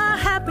a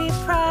happy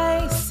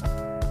price.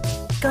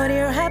 Go to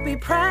your happy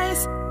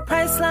price,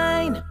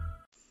 Priceline.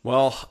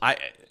 Well,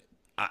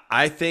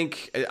 I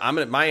think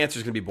my answer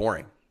is going to be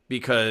boring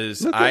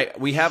because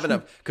we have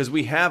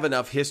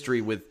enough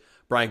history with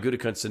Brian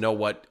Gutekunst to know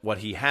what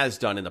he has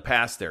done in the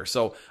past there.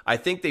 So I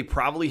think they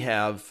probably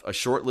have a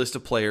short list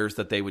of players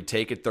that they would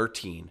take at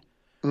 13.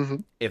 Mm-hmm.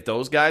 If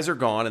those guys are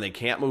gone and they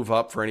can't move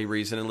up for any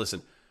reason, and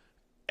listen,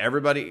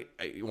 everybody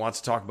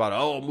wants to talk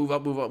about move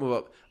up.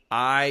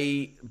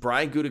 Brian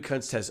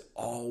Gutekunst has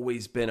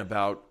always been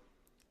about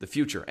the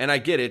future. And I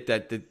get it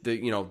that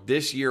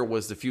this year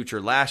was the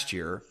future last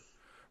year,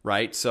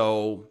 right?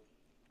 So,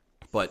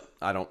 but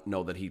I don't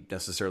know that he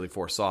necessarily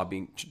foresaw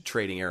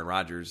trading Aaron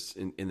Rodgers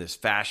in this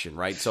fashion,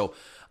 right? So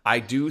I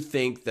do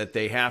think that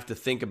they have to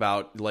think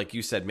about, like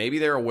you said, maybe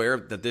they're aware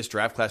that this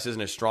draft class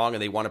isn't as strong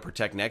and they want to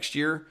protect next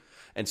year.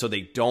 And so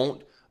they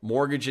don't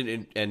mortgage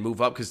it and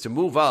move up, because to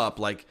move up,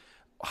 like,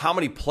 how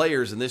many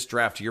players in this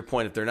draft, to your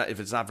point, if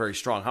it's not very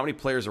strong, how many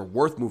players are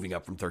worth moving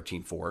up from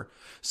 13-4?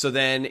 So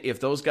then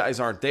if those guys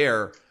aren't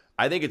there,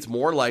 I think it's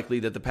more likely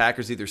that the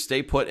Packers either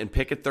stay put and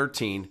pick at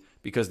 13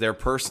 because their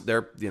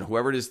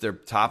whoever it is, their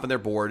top of their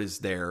board is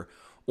there,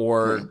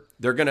 or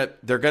they're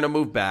gonna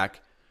move back,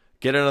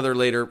 get another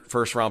later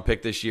first round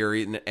pick this year,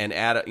 and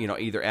add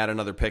either add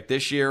another pick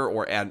this year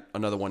or add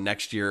another one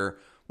next year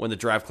when the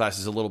draft class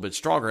is a little bit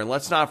stronger. And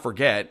let's not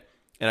forget,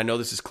 and I know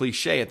this is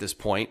cliche at this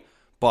point,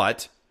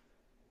 but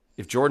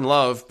if Jordan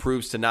Love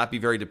proves to not be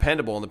very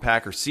dependable and the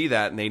Packers see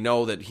that and they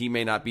know that he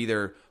may not be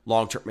their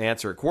long-term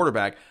answer at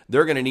quarterback,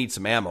 they're going to need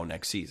some ammo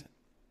next season.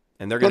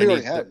 And they're going to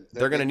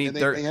need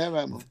they have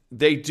ammo.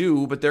 They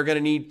do, but they're going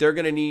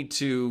to need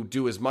to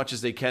do as much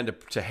as they can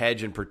to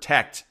hedge and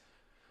protect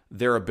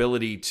their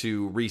ability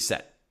to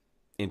reset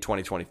in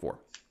 2024.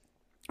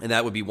 And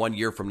that would be 1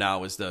 year from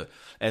now as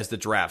the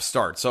draft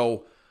starts.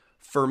 So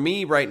for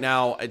me right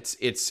now,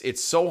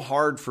 it's so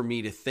hard for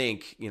me to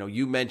think.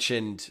 You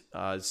mentioned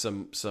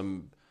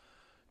some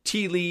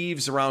tea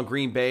leaves around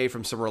Green Bay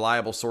from some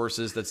reliable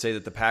sources that say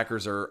that the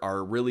Packers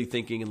are really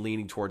thinking and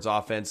leaning towards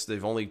offense.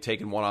 They've only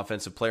taken one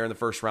offensive player in the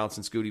first round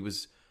since Goody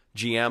was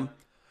GM,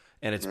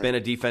 and it's been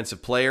a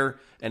defensive player.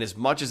 And as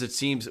much as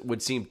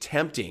would seem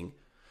tempting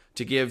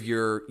to give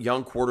your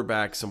young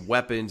quarterback some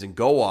weapons and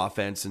go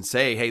offense and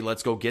say, hey,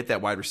 let's go get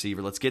that wide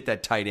receiver, let's get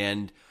that tight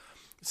end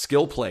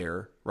skill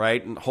player,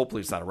 right? And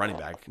hopefully it's not a running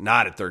back,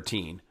 not at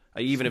 13.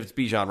 Even if it's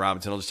Bijan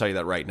Robinson, I'll just tell you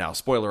that right now.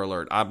 Spoiler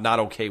alert, I'm not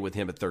okay with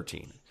him at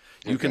 13.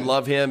 You can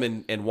love him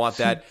and want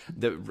that.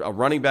 A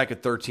running back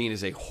at 13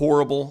 is a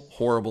horrible,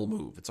 horrible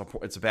move.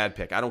 It's a bad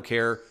pick. I don't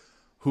care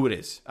who it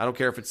is. I don't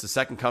care if it's the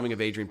second coming of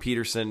Adrian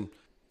Peterson.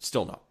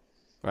 Still no,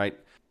 right?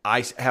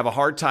 I have a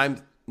hard time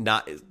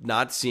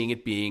not seeing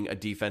it being a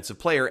defensive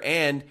player.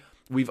 And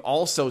we've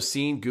also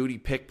seen Goody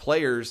pick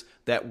players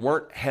that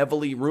weren't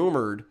heavily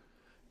rumored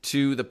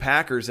to the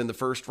Packers in the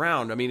first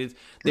round. I mean,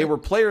 they were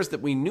players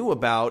that we knew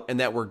about and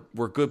that were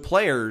good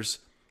players,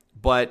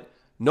 but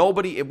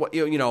nobody,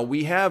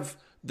 we have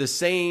the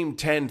same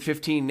 10,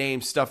 15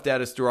 names stuffed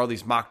at us through all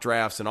these mock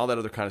drafts and all that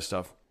other kind of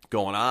stuff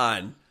going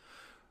on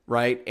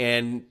right?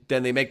 And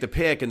then they make the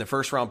pick, and the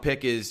first round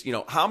pick is,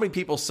 how many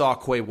people saw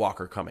Quay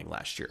Walker coming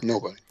last year?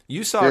 Nobody.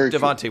 You saw Very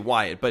Devontae few.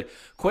 Wyatt, but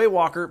Quay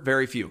Walker,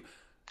 very few.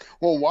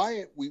 Well,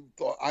 Wyatt,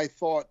 I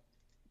thought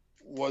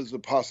was a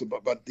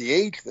possible, but the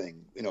age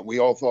thing, we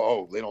all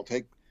thought, they don't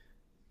take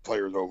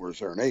players over a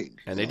certain age.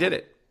 And they did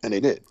it. And they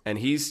did. And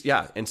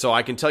and so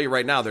I can tell you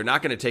right now, they're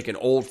not going to take an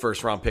old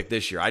first round pick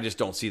this year. I just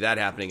don't see that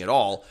happening at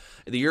all.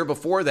 The year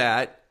before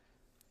that,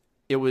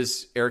 it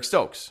was Eric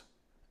Stokes.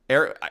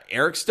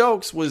 Eric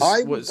Stokes was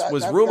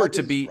rumored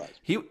to be,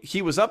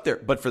 he was up there,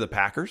 but for the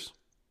Packers,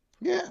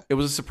 yeah, it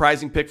was a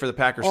surprising pick for the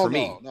Packers for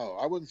me. No,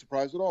 I wasn't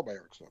surprised at all by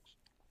Eric Stokes.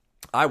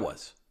 I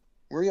was.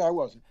 I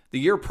wasn't. The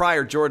year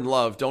prior, Jordan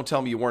Love, don't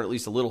tell me you weren't at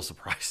least a little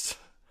surprised.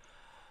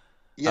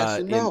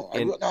 Yes and no.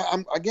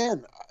 I'm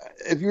again,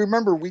 if you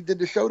remember, we did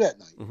the show that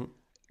night. Mm-hmm.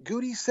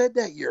 Goody said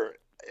that year,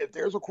 if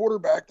there's a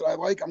quarterback that I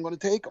like, I'm going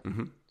to take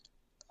him.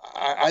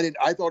 Mm-hmm.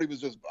 I thought he was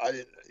just. I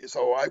didn't.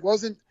 So I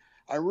wasn't.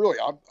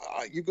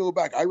 You go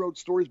back. I wrote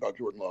stories about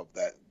Jordan Love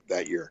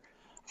that year.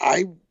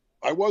 I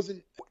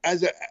wasn't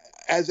as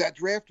that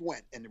draft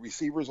went and the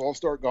receivers all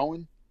start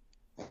going.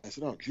 I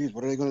said, "Oh, geez,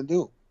 what are they going to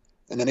do?"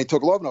 And then they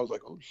took Love, and I was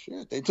like, "Oh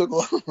shit, they took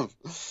Love."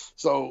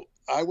 So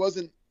I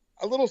wasn't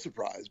a little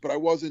surprised, but I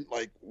wasn't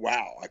like,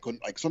 "Wow!" I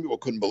couldn't like some people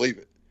couldn't believe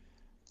it.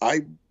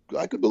 I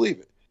could believe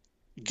it.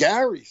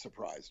 Gary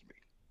surprised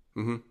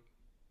me. Mm-hmm.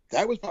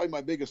 That was probably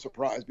my biggest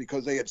surprise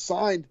because they had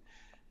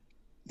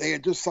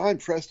just signed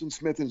Preston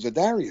Smith and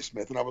Zadarius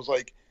Smith, and I was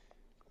like,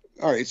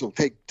 "All right, so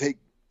take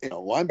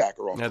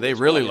linebacker off." Yeah, they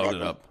really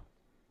loaded up.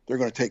 They're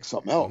going to take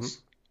something else,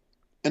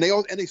 and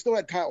they still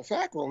had Kyle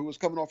Fackrell, who was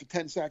coming off a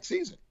 10-sack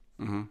season.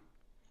 Mm-hmm.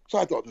 So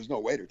I thought, there's no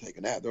way they're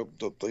taking that.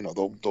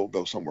 They'll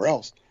go somewhere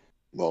else.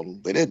 Well,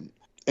 they didn't.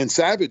 And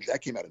Savage,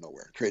 that came out of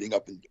nowhere. Trading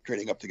up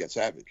to get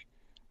Savage,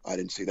 I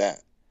didn't see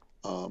that.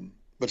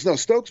 But no,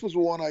 Stokes was the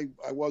one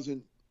I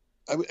wasn't.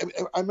 I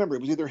remember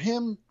it was either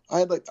him.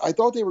 I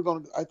thought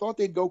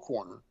they'd go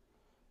corner,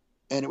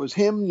 and it was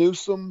him,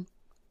 Newsome,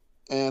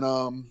 and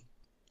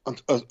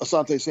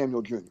Asante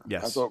Samuel Jr.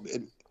 Yes, I thought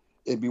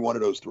it'd be one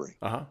of those three.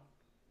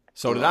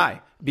 So did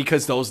I,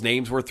 because those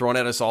names were thrown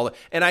at us all.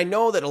 And I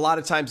know that a lot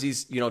of times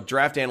these,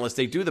 draft analysts,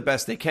 they do the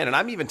best they can. And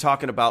I'm even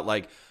talking about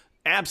like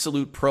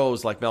absolute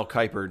pros like Mel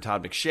Kiper and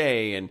Todd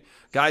McShay and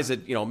guys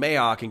that,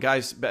 Mayock and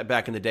guys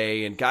back in the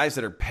day and guys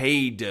that are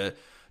paid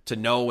to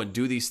know and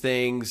do these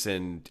things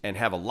and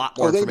have a lot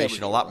more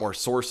information, a lot more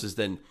sources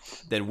than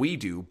we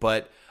do.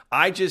 But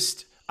I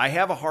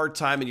have a hard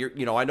time,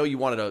 and I know you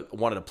wanted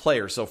a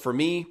player. So for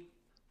me,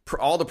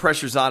 all the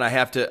pressure's on. I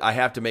have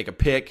to make a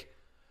pick.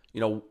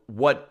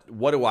 What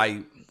do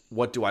I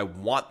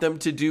want them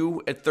to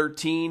do at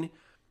 13?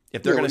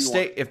 If they're going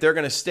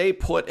to stay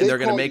put and they're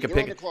going to make a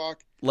pick,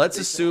 let's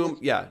assume.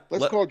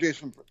 Let's call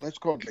Jason.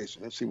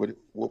 Let's see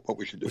what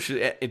we should do. We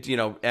should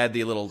add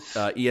the little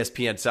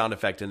ESPN sound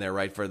effect in there,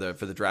 right, for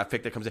the draft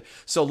pick that comes in.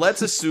 So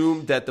let's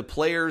assume that the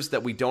players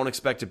that we don't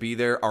expect to be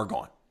there are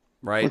gone,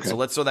 right? Okay. So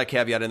let's throw that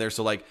caveat in there.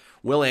 So like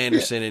Will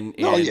Anderson and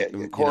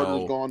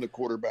Carter's gone, the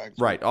quarterbacks,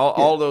 right?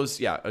 All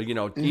those,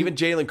 even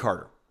Jalen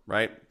Carter.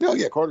 Right? No,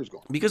 Carter's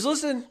gone. Because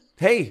listen,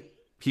 hey,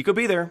 he could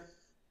be there.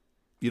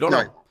 You don't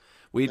know.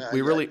 We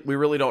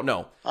really don't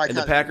know. And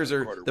the Packers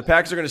are going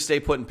to stay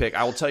put and pick.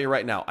 I will tell you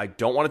right now, I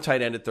don't want a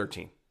tight end at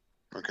 13.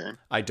 Okay.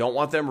 I don't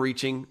want them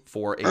reaching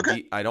for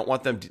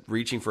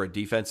a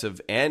defensive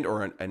end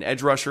or an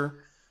edge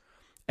rusher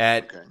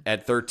at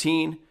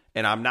 13.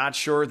 And I'm not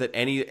sure that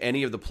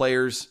any of the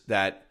players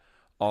that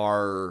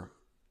are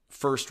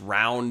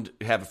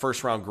have a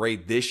first round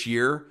grade this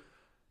year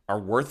are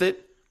worth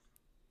it.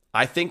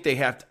 I think they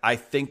have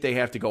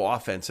to go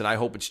offense, and I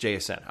hope it's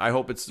JSN. I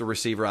hope it's the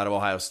receiver out of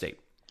Ohio State.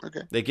 Okay.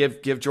 They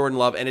give Jordan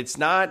Love, and it's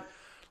not.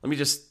 Let me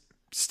just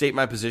state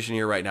my position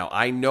here right now.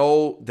 I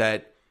know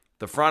that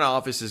the front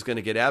office is going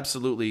to get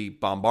absolutely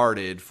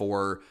bombarded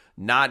for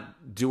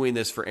not doing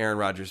this for Aaron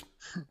Rodgers.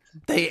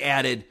 They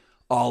added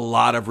a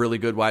lot of really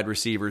good wide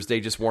receivers.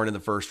 They just weren't in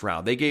the first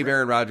round. They gave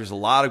Aaron Rodgers a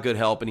lot of good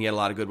help, and he had a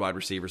lot of good wide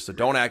receivers. So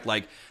don't act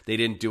like they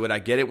didn't do it. I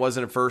get it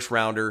wasn't a first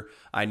rounder.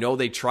 I know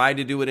they tried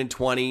to do it in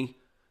 20.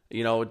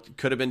 It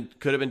could have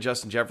been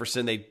Justin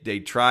Jefferson. They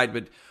tried,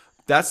 but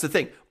that's the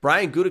thing.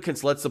 Brian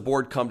Gutekunst lets the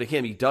board come to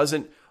him. He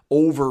doesn't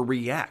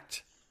overreact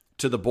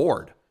to the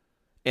board.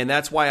 And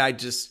that's why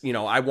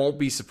I won't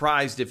be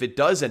surprised if it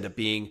does end up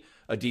being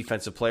a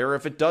defensive player, or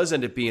if it does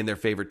end up being their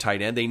favorite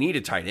tight end. They need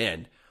a tight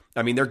end.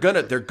 I mean, they're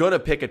gonna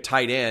pick a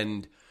tight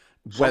end,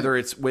 whether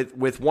it's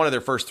with one of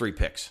their first 3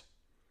 picks.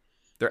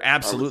 They're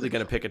absolutely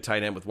going to pick a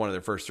tight end with one of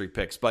their first 3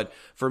 picks. But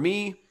for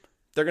me,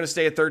 they're going to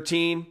stay at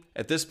 13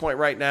 at this point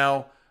right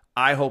now.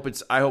 I hope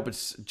it's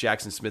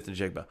Jackson Smith and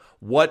Jigba.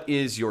 What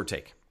is your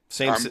take?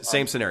 Same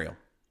scenario.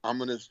 I'm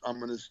gonna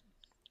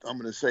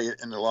say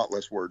it in a lot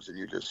less words than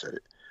you just said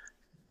it.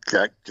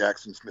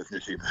 Jackson Smith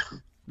and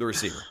Jigba, the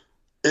receiver.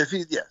 If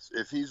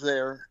he's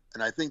there,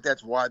 and I think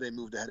that's why they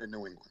moved ahead of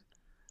New England.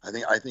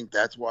 I think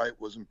that's why it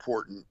was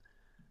important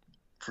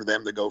for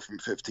them to go from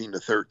 15 to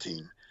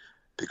 13,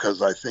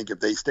 because I think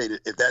if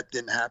that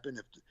didn't happen,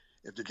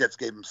 if the Jets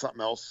gave him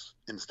something else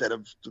instead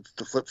of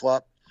the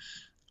flip-flop,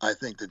 I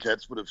think the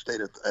Jets would have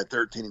stayed at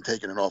 13 and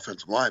taken an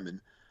offensive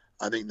lineman.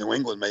 I think New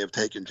England may have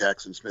taken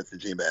Jackson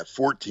Smith-Njigba at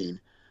 14,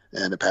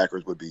 and the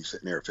Packers would be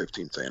sitting there at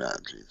 15 saying,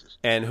 Jesus.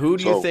 And who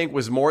do you think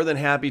was more than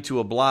happy to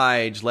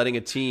oblige letting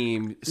a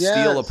team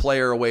steal a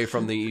player away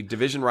from the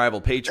division rival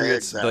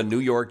Patriots, the New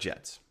York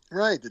Jets?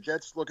 Right. The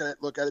Jets look at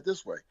it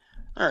this way.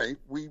 All right,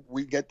 we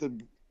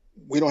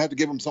don't have to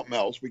give them something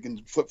else. We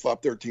can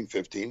flip-flop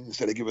 13-15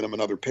 instead of giving them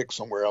another pick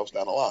somewhere else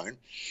down the line.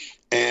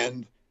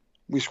 And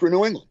we screw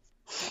New England.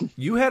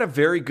 You had a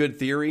very good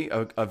theory,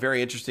 a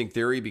very interesting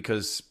theory,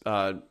 because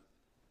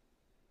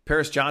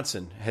Paris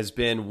Johnson has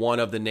been one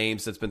of the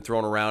names that's been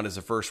thrown around as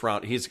a first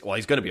round. He's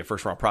going to be a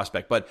first round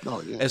prospect, but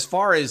as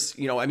far as,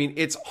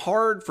 it's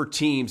hard for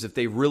teams if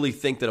they really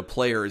think that a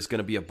player is going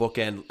to be a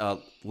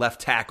bookend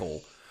left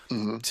tackle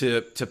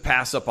to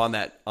pass up on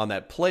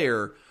that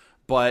player.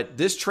 But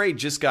this trade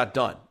just got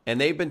done, and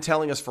they've been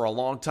telling us for a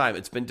long time,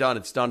 it's been done,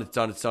 it's done.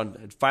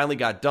 It finally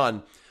got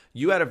done.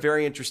 You had a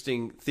very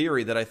interesting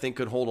theory that I think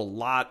could hold a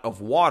lot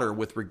of water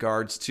with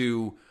regards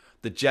to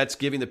the Jets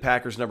giving the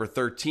Packers number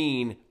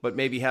 13, but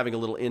maybe having a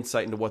little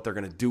insight into what they're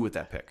going to do with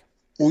that pick.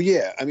 Well,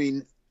 yeah,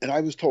 and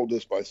I was told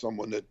this by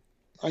someone that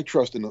I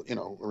trust in,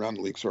 around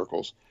the league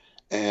circles.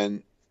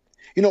 And,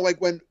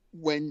 like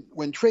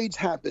when trades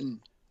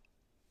happen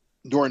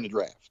during the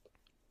draft,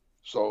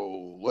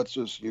 so let's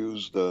just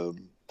use the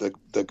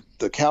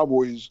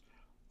Cowboys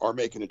are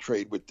making a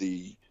trade with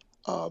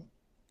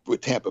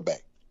with Tampa Bay.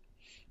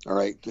 All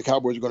right, the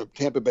Cowboys are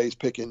Tampa Bay's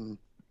picking,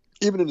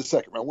 even in the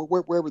second round,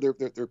 wherever they're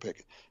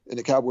picking, and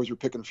the Cowboys are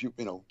picking a few,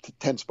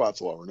 10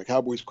 spots lower, and the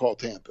Cowboys call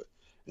Tampa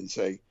and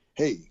say,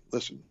 "Hey,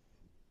 listen,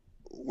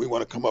 we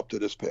want to come up to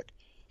this pick."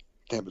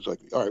 Tampa's like,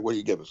 "All right, what do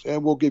you give us?"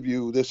 "And we'll give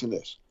you this and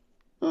this."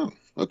 "Oh,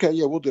 okay,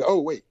 yeah, we'll do." "Oh,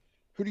 wait,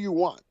 who do you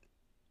want?"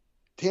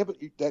 Tampa,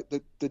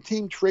 the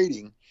team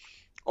trading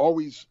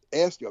always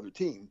asks the other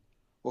team,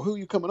 "Well, who are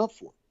you coming up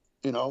for?"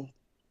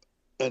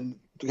 And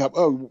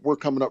we're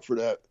coming up for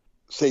that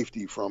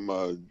safety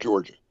from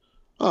Georgia.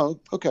 "Oh,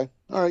 okay.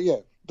 All right. Yeah.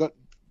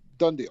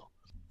 Done deal."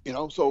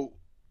 So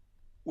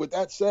with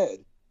that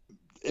said,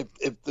 if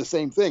the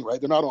same thing, right?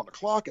 They're not on the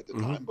clock at the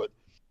time, but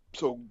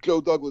so Joe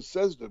Douglas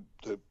says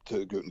to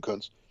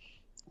Gutekunst,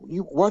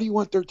 "Why do you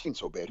want 13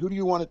 so bad? Who do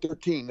you want at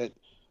 13 that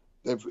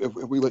if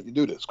we let you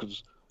do this?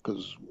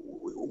 Because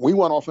we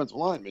want offensive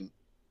linemen,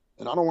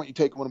 and I don't want you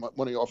taking one of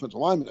the offensive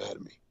linemen ahead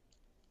of me."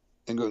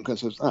 And Gutekunst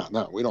says,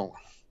 "No, we don't.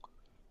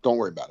 Don't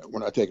worry about it.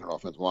 We're not taking an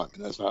offensive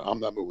lineman. I'm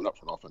not moving up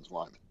for an offensive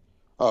lineman."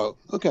 "Oh,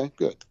 okay,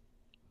 good."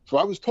 So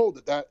I was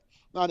told that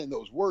not in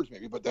those words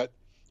maybe, but that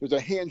there's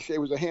a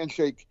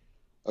handshake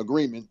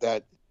agreement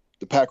that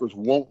the Packers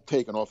won't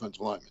take an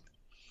offensive lineman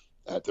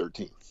at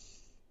 13.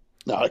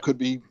 Now it could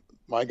be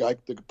my guy,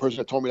 the person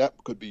that told me that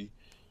could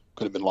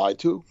have been lied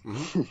to,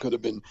 could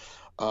have been,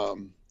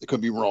 it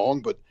could be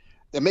wrong, but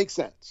it makes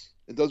sense.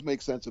 It does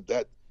make sense if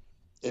that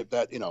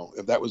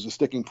was a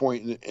sticking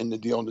point in the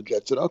deal, and the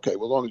Jets said, "Okay,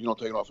 well, as long as you don't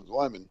take an offensive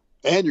lineman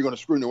and you're going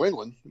to screw New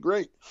England,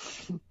 great."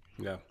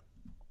 Yeah.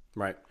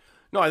 Right.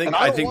 No, I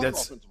think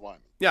that's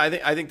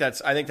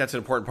I think that's an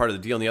important part of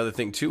the deal. And the other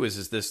thing too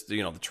is this,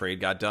 the trade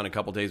got done a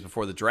couple days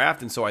before the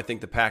draft, and so I think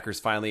the Packers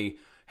finally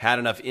had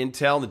enough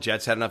intel, and the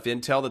Jets had enough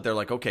intel that they're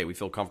like, okay, we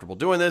feel comfortable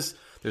doing this.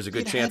 There's a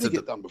good chance that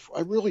get done before.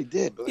 I really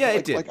did. But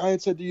it did. Like I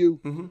had said to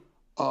you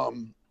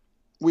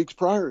weeks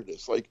prior to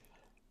this, like,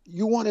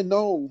 you want to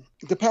know,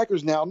 the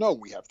Packers now know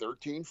we have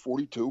 13,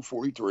 42,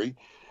 43,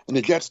 and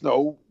the Jets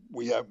know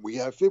we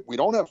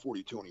don't have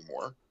 42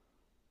 anymore.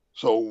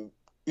 So,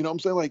 what I'm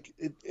saying? Like,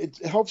 it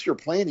helps your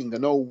planning to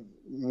know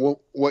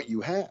what you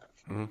have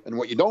and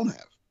what you don't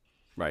have.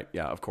 Right.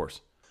 Yeah, of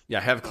course. Yeah,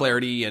 have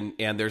clarity,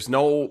 and there's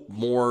no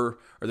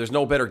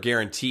better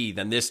guarantee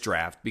than this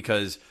draft,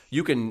 because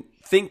you can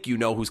think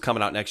who's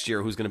coming out next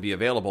year, who's going to be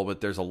available,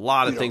 but there's a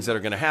lot of things that are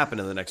going to happen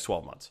in the next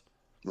 12 months.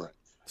 Right.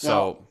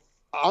 So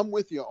now, I'm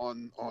with you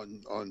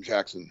on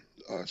Jackson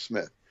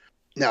Smith.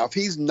 Now, if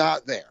he's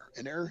not there,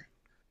 and there are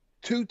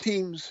two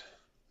teams,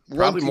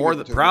 probably more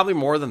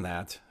than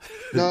that.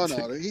 No,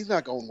 he's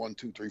not going 1,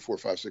 2, 3, 4,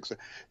 5, 6.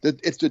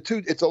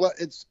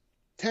 It's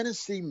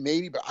Tennessee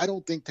maybe, but I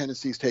don't think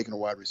Tennessee's taking a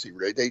wide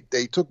receiver.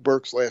 They took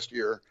Burks last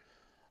year.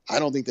 I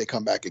don't think they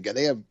come back again.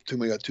 They have too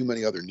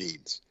many other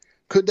needs.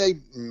 Could they?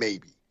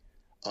 Maybe.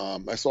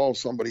 I saw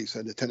somebody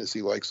said that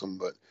Tennessee likes them,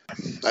 but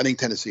I think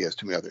Tennessee has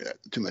too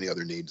many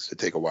other needs to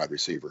take a wide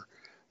receiver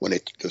when they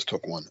just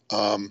took one.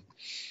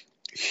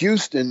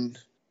 Houston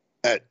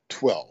at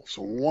 12,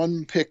 so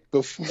one pick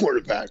before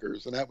the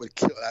Packers, and that would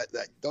kill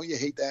that. Don't you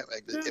hate that?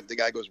 Like, if the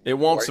guy goes, it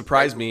won't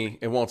surprise me.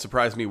 It won't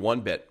surprise me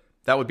one bit.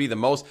 That would be the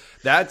most.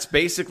 That's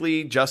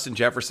basically Justin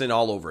Jefferson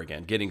all over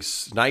again, getting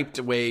sniped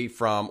away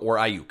from, or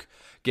Ayuk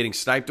getting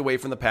sniped away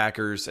from the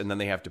Packers, and then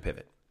they have to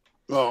pivot.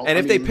 Well, and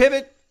if they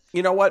pivot,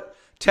 you know what?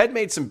 Ted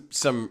made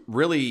some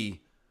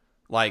really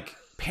like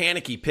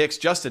panicky picks.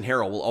 Justin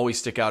Harrell will always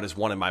stick out as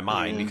one in my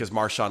mind because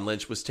Marshawn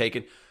Lynch was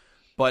taken.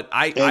 But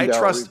I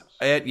trust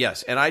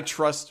yes, and I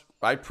trust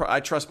Brian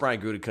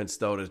Gutekunst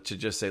though to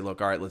just say, look,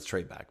 all right, let's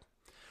trade back.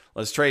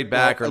 let's trade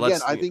back, well, or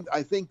again, let's.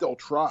 I think they'll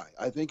try.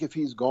 I think if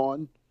he's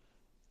gone,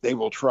 they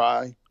will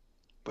try.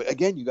 But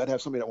again, you got to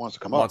have somebody that wants to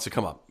come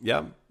up.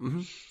 Yeah.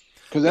 Mm-hmm.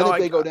 Because then if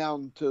they go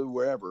down to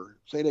wherever,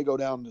 say they go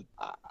down to,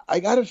 I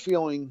got a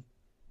feeling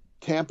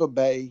Tampa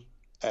Bay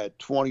at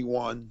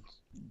 21.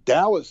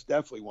 Dallas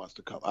definitely wants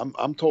to come.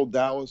 I'm told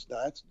Dallas,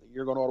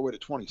 you're going all the way to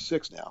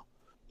 26 now.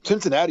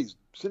 Cincinnati's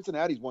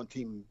one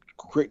team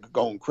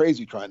going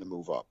crazy trying to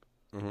move up.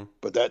 Mm-hmm.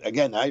 But that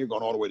again, now you're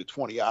going all the way to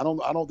 20. I don't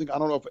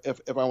know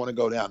if I want to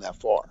go down that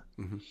far.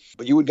 Mm-hmm.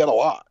 But you would get a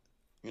lot.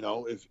 You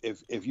know,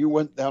 if you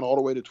went down all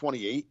the way to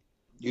 28,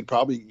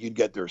 you'd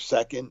get their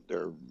second,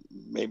 or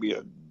maybe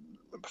a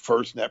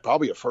first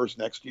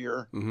next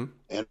year, mm-hmm.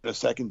 and a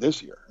second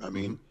this year. I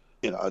mean,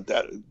 you know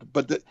that.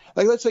 But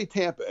like let's say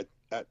Tampa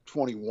at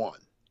 21. I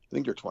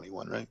think they're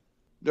 21, right?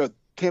 No,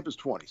 Tampa's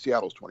 20.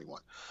 Seattle's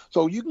 21.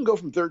 So you can go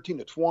from 13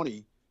 to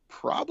 20.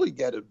 Probably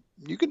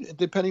you can,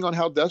 depending on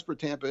how desperate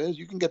Tampa is,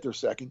 you can get their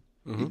second.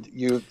 Mm-hmm.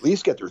 You at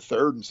least get their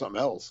third and something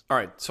else. All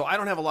right. So I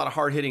don't have a lot of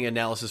hard-hitting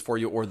analysis for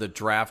you or the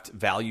draft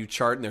value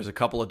chart, and there's a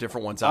couple of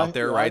different ones out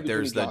there, right?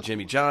 There's the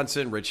Jimmy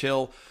Johnson, Rich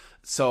Hill.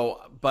 So,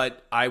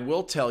 but I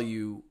will tell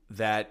you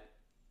that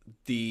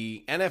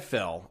the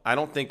NFL, I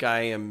don't think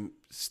I am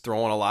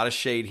throwing a lot of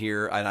shade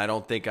here, and I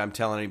don't think I'm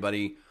telling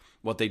anybody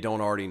what they don't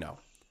already know.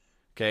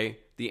 Okay?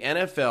 The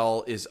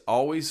NFL is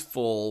always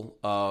full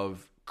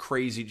of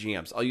crazy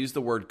GMs. I'll use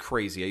the word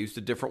crazy. I used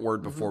a different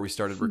word before we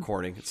started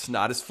recording. It's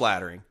not as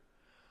flattering.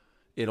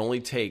 It only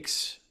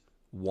takes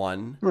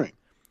one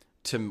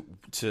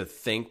to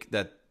think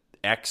that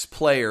X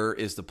player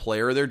is the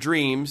player of their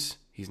dreams.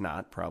 He's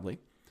not, probably.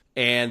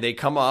 And they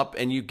come up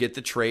and you get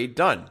the trade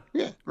done.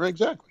 Yeah, right,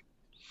 exactly.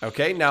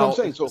 Okay, now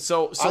so I'm saying,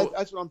 so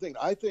that's what I'm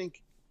thinking. I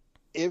think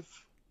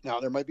now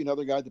there might be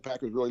another guy the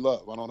Packers really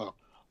love. I don't know.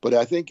 But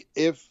I think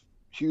if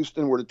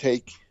Houston were to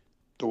take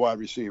the wide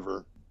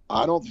receiver,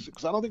 I don't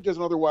think there's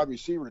another wide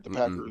receiver at the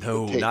Packers.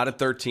 No, not at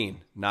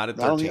 13. Not at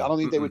 13. I don't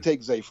think they would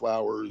take Zay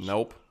Flowers.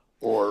 Nope.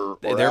 Or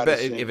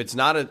if it's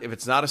not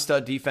a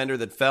stud defender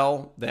that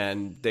fell,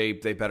 then they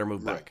better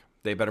move back. Right.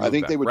 They better move back. I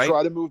think they would right?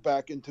 try to move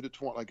back into the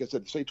 20. Like I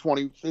said, say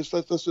 20. Let's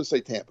just say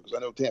Tampa, because I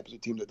know Tampa's a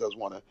team that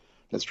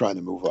that's trying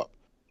to move up.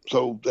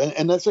 So,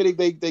 and let's say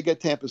they get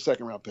Tampa's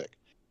second round pick.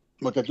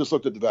 Look, I just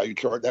looked at the value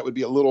chart. That would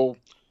be a little.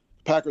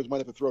 Packers might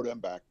have to throw them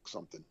back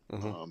something,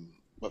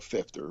 a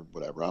fifth or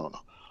whatever. I don't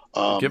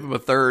know. Give them a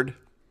third.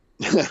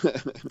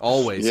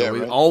 Always, yeah,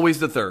 right? Always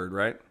the third,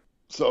 right?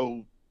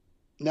 So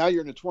now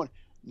you're in the 20.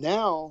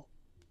 Now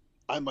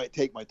I might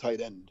take my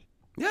tight end.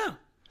 Yeah,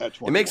 at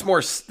 21. It makes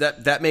more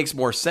that makes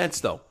more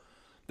sense though.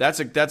 That's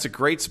a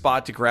great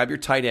spot to grab your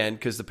tight end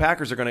because the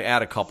Packers are going to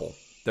add a couple.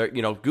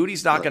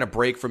 Goody's not going to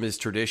break from his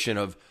tradition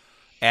of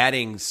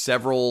adding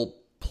several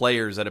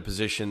players at a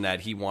position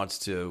that he wants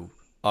to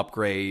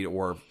upgrade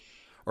or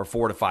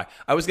fortify.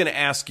 I was going to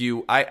ask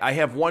you. I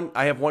have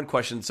one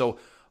question. So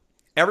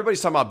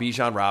everybody's talking about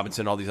Bijan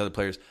Robinson, all these other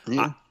players.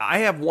 Yeah. I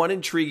have one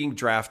intriguing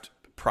draft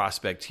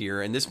prospect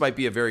here, and this might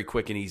be a very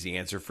quick and easy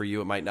answer for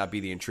you. It might not be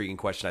the intriguing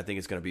question I think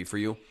it's going to be for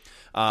you.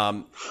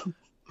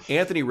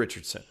 Anthony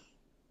Richardson,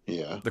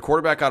 the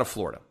quarterback out of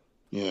Florida.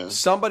 Yeah,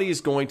 somebody is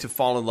going to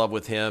fall in love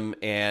with him.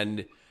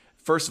 And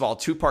first of all,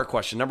 two-part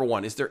question. Number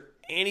one, is there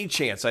any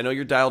chance? I know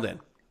you're dialed in.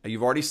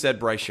 You've already said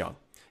Bryce Young.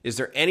 Is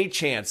there any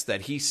chance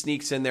that he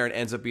sneaks in there and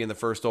ends up being the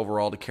first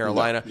overall to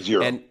Carolina? No,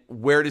 zero. And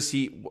where does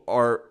he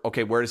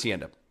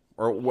end up?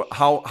 Or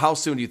how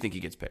soon do you think he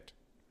gets picked?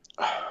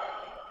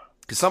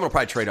 Because someone will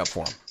probably trade up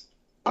for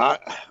him.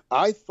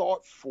 I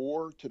thought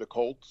 4 to the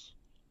Colts,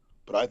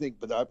 but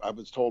I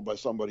was told by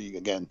somebody,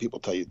 again, people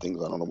tell you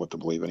things I don't know what to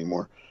believe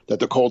anymore, that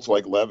the Colts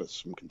like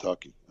Levis from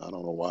Kentucky. I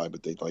don't know why,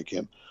 but they like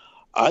him.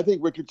 I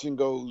think Richardson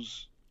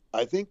goes.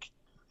 I think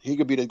he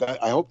could be the guy.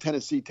 I hope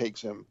Tennessee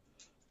takes him.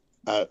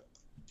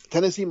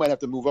 Tennessee might have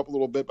to move up a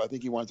little bit, but I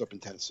think he winds up in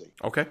Tennessee.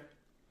 Okay.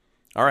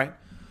 All right.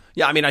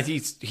 Yeah, I mean,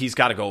 he's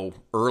got to go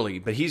early,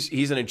 but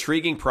he's an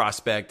intriguing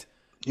prospect.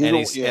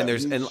 And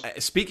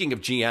speaking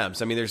of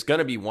GMs, I mean, there's going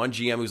to be one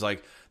GM who's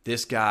like,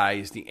 this guy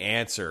is the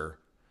answer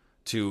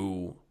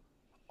to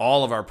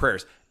all of our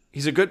prayers.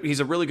 He's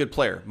a really good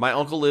player. My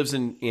uncle lives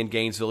in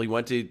Gainesville. He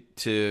went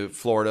to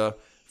Florida,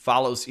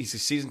 he's a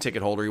season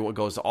ticket holder. He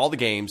goes to all the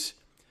games,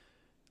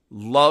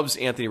 loves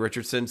Anthony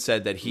Richardson,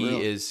 said that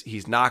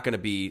he's not going to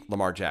be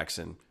Lamar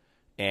Jackson.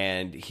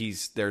 And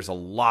there's a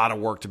lot of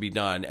work to be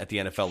done at the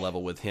NFL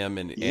level with him.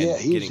 And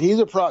he's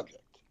a project.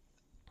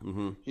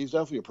 Mm-hmm. He's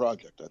definitely a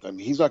project. I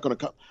mean, he's not going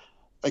to come.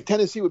 Like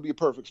Tennessee would be a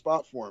perfect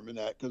spot for him in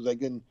that, because they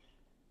can,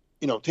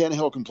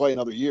 Tannehill can play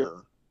another year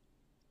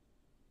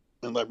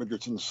and let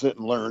Richardson sit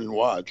and learn and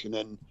watch, and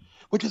then,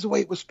 which is the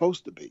way it was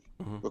supposed to be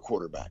with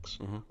quarterbacks.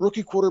 Mm-hmm.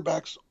 Rookie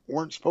quarterbacks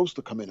weren't supposed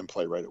to come in and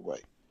play right away.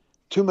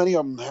 Too many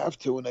of them have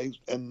to,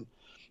 and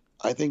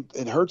I think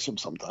it hurts them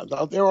sometimes.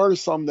 Now, there are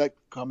some that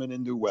come in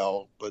and do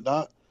well, but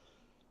not.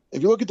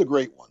 If you look at the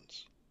great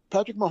ones,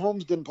 Patrick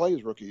Mahomes didn't play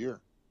his rookie year.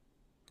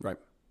 Right.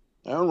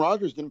 Aaron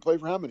Rodgers didn't play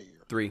for how many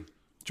years? 3.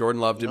 Jordan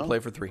Love didn't play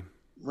for 3.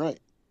 Right.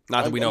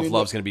 Not that we know if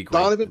Love's going to be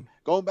great.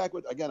 going back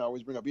with, again, I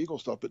always bring up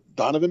Eagles stuff, but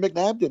Donovan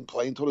McNabb didn't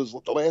play until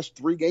the last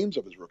 3 games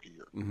of his rookie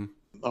year. Mm-hmm.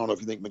 I don't know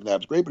if you think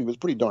McNabb's great, but he was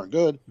pretty darn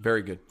good.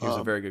 Very good. He was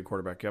a very good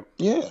quarterback. Yep.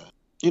 Yeah.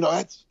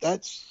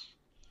 That's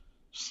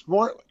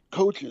smart.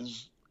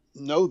 Coaches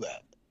know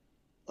that.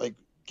 Like,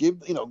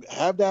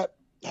 have that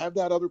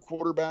other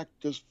quarterback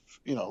just,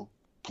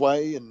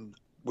 play. And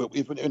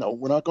if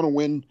we're not going to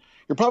win,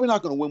 you're probably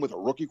not going to win with a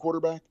rookie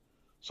quarterback.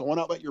 So why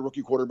not let your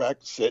rookie quarterback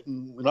sit?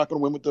 And we're not going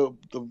to win with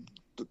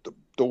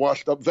the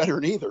washed up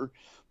veteran either,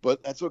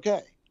 but that's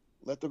okay.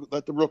 Let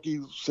the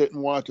rookie sit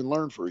and watch and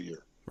learn for a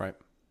year. Right.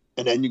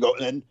 And then and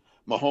then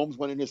Mahomes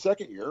went in his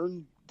second year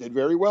and did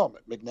very well.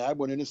 McNabb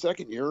went in his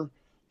second year,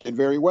 did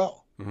very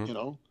well.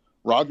 Mm-hmm.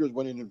 Rodgers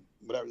went in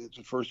whatever it's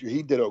his first year.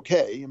 He did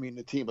okay. I mean,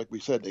 the team, like we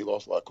said, they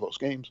lost a lot of close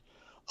games.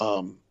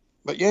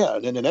 But yeah,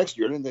 and then the next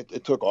year, then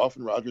it took off,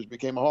 and Rodgers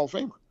became a Hall of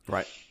Famer.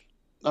 Right.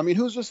 I mean,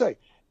 who's to say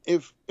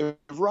if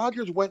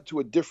Rodgers went to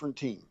a different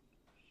team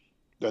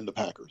than the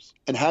Packers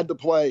and had to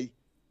play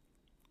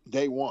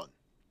day one,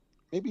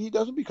 maybe he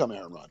doesn't become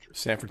Aaron Rodgers.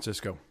 San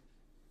Francisco.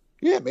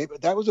 Yeah, maybe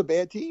that was a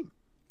bad team.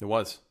 It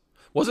was.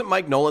 Wasn't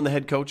Mike Nolan the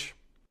head coach?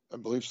 I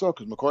believe so,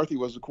 because McCarthy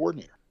was the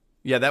coordinator.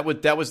 Yeah, it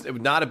would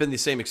not have been the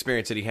same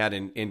experience that he had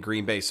in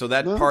Green Bay. So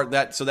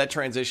that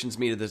transitions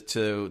me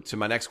to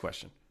my next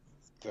question.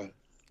 Okay.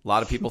 A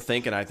lot of people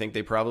think, and I think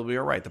they probably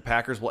are right, the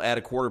Packers will add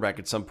a quarterback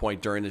at some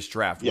point during this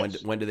draft.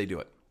 Yes. When do they do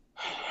it?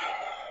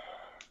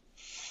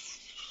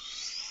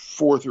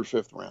 4th or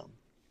 5th round.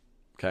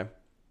 Okay.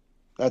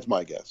 That's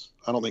my guess.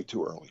 I don't think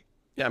too early.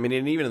 Yeah, I mean,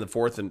 and even in the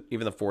 4th and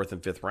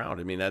 5th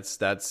round, I mean, that's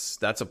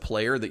a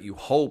player that you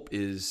hope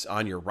is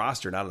on your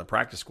roster, not on the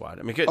practice squad.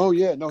 I mean,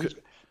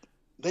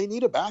 they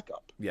need a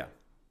backup. Yeah.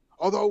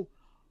 Although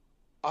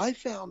I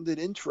found it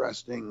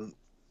interesting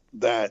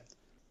that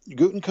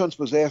Gutekunst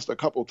was asked a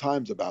couple of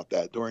times about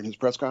that during his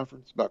press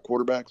conference about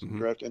quarterbacks and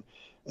drafting,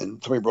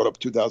 and somebody brought up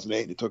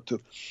 2008 and he took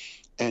 2,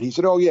 and he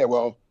said, "Oh yeah,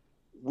 well,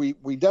 we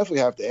definitely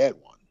have to add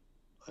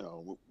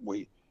one.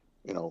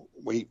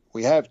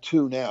 We have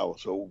 2 now,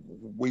 so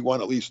we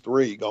want at least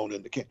 3 going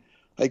into camp.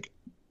 Like,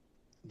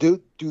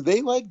 do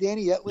they like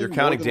Danny Etling? You're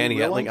counting Danny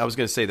Etling? I was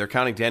going to say they're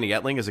counting Danny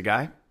Etling as a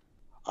guy.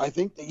 I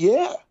think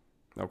yeah.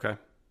 Okay.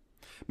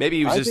 Maybe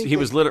he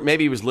was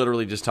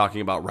literally just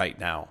talking about right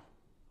now.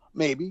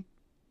 Maybe,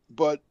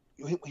 but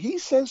he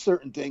says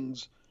certain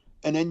things,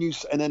 and then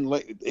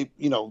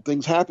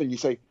things happen. You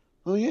say,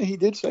 "Oh yeah, he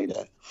did say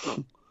that."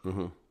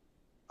 Mm-hmm.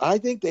 I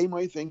think they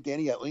might think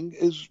Danny Etling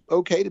is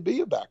okay to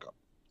be a backup.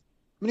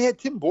 I mean, he had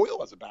Tim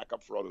Boyle as a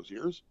backup for all those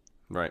years.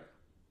 Right.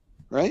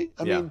 Right?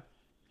 I mean,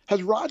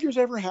 has Rodgers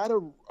ever had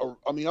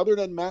other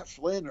than Matt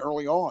Flynn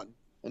early on,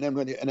 and then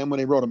when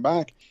they wrote him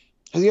back,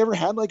 has he ever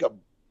had like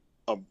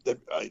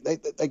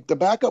the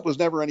backup was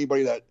never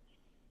anybody that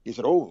he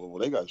said, "Oh, well,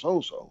 they got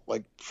so."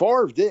 Like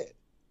Favre did.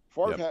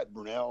 Favre had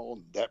Brunell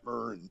and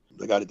Detmer and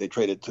the guy that they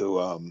traded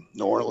to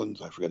New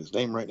Orleans. I forget his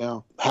name right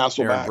now.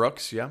 Hasselbeck. Aaron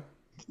Brooks, yeah.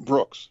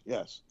 Brooks,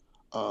 yes.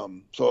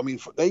 So I mean,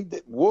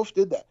 Wolf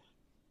did that.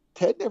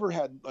 Ted never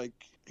had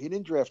he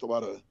didn't draft a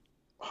lot of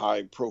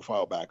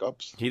high-profile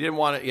backups. He didn't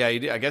want it.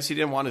 Yeah, I guess he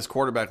didn't want his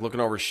quarterback looking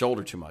over his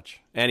shoulder too much,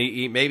 and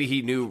maybe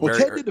he knew. Well,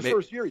 Ted did the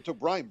first year. He took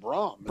Brian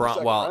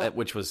Brohm.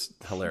 Which was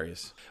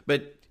hilarious.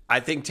 But I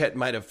think Ted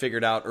might have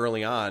figured out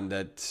early on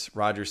that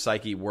Rodgers'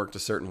 psyche worked a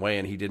certain way,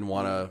 and he didn't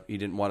want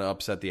to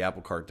upset the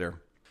apple cart there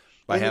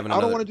by having.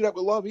 I don't want to do that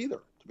with Love either.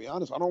 To be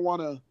honest, I don't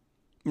want to.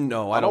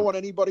 No, I don't want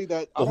anybody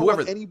that. I don't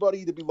want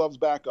anybody to be Love's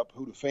backup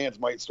who the fans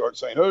might start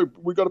saying, "Hey,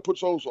 we got to put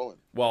so-so in."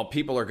 Well,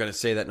 people are going to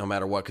say that no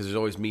matter what because there's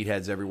always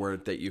meatheads everywhere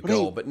that you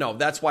go. But no,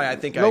 that's why I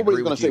think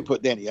nobody's going to say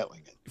put Danny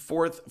Etling in.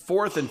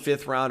 Fourth and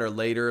 5th round or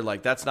later,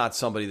 that's not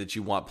somebody that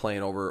you want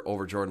playing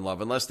over Jordan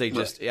Love unless they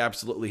just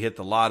absolutely hit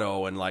the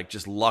lotto and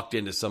just lucked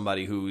into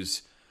somebody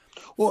who's.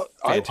 Well,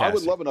 I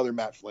would love another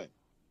Matt Flynn,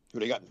 who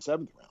they got in the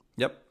 7th round.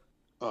 Yep.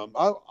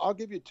 I'll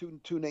give you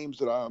two names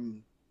that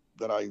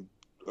I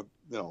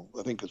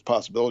think is a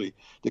possibility.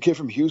 The kid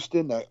from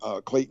Houston,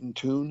 Clayton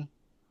Tune.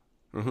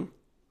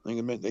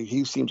 Mm-hmm.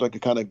 He seems like a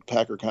kind of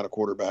Packer kind of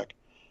quarterback.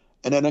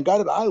 And then a guy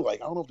that I like,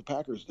 I don't know if the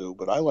Packers do,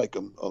 but I like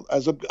him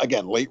as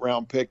late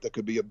round pick that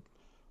could be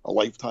a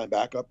lifetime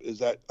backup. Is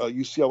that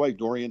UCLA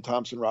Dorian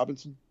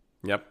Thompson-Robinson?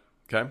 Yep.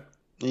 Okay.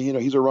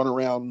 He's a run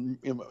around,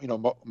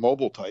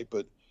 mobile type,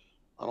 but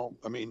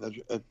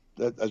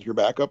as your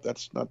backup,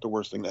 that's not the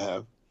worst thing to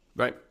have.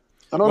 Right.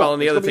 Well,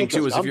 and the other thing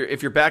too is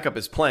if your backup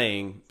is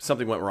playing,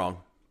 something went wrong,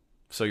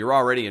 so you're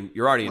already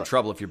in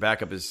trouble if your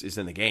backup is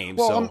in the game.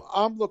 Well, so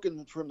I'm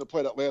looking for him to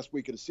play that last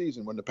week of the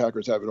season when the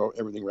Packers have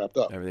everything wrapped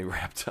up.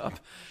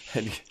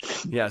 And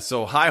yeah,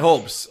 so high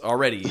hopes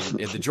already.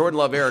 If the Jordan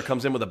Love era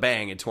comes in with a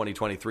bang in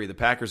 2023, the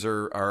Packers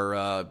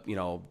are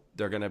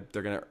they're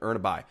gonna earn a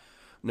bye.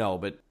 No,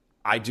 but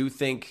I do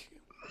think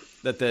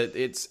that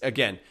it's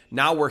again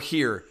now we're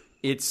here.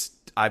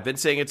 I've been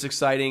saying it's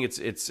exciting.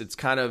 It's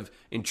kind of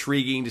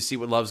intriguing to see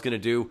what Love's going to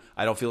do.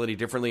 I don't feel any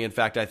differently. In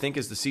fact, I think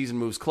as the season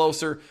moves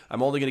closer,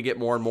 I'm only going to get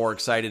more and more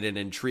excited and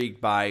intrigued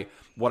by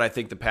what I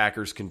think the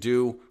Packers can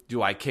do.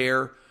 Do I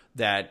care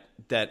that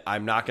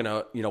I'm not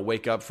going to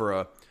wake up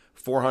for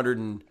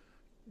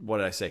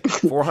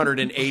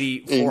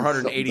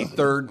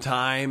 483rd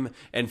time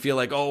and feel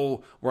like,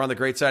 oh, we're on the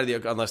great side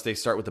of unless they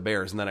start with the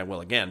Bears, and then I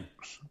will again.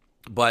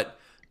 But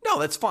no,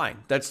 that's fine.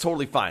 That's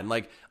totally fine.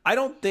 Like, I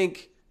don't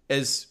think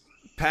as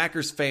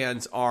Packers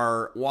fans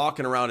are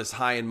walking around as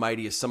high and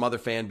mighty as some other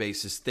fan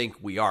bases think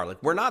we are.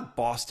 Like, we're not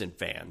Boston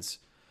fans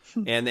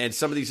and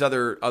some of these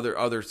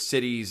other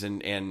cities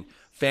and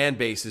fan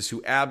bases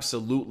who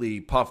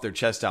absolutely puff their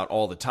chest out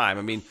all the time.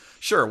 I mean,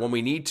 sure, when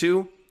we need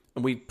to,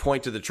 and we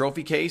point to the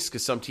trophy case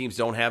because some teams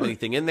don't have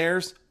anything in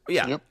theirs.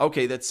 Yeah, yep.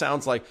 Okay, that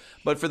sounds like.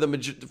 But for the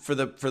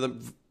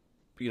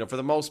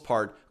most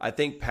part, I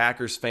think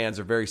Packers fans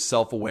are very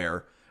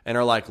self-aware and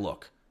are like,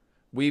 look,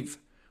 we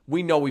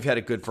know we've had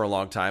it good for a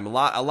long time. A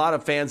lot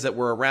of fans that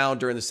were around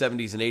during the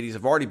 70s and 80s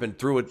have already been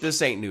through it.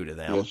 This ain't new to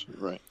them. Yes,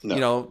 right. No.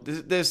 You know,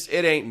 this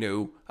it ain't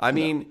new. I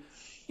mean,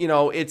 you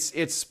know, it's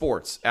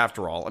sports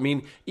after all. I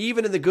mean,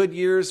 even in the good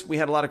years, we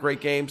had a lot of great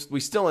games.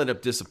 We still end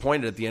up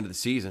disappointed at the end of the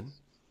season.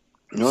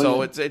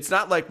 So it's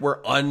not like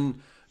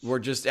we're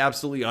just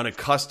absolutely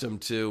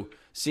unaccustomed to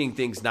seeing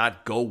things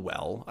not go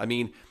well. I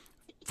mean,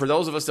 for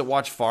those of us that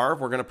watch Favre,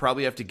 we're going to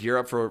probably have to gear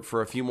up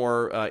for a few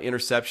more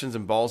interceptions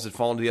and balls that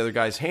fall into the other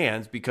guy's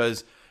hands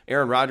because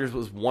Aaron Rodgers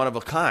was one of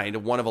a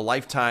kind, one of a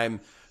lifetime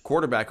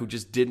quarterback who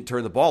just didn't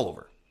turn the ball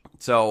over.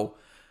 So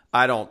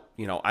I don't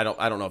know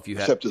if you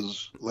had, except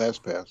his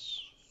last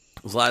pass.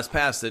 His last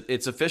pass,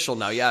 it's official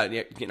now.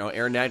 Yeah, you know,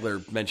 Aaron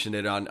Nagler mentioned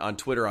it on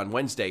Twitter on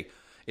Wednesday.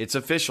 It's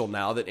official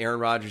now that Aaron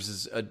Rodgers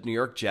is a New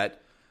York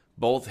Jet.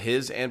 Both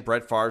his and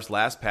Brett Favre's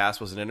last pass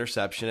was an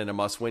interception in a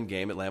must-win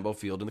game at Lambeau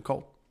Field in the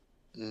cold.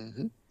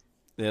 Mm-hmm.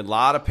 And a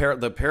lot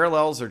of the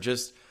parallels are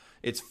just,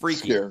 it's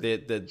freaky.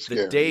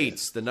 The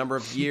dates, the number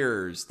of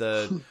years,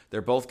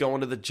 they're both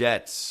going to the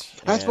Jets.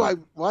 That's why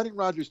didn't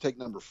Rodgers take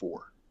number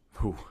 4?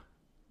 Whew.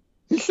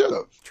 He should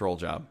have. Troll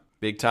job.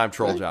 Big time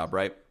troll job,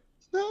 right?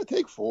 No,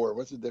 take 4.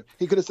 What's the difference?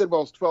 He could have said,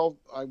 well, it's 12.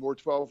 I wore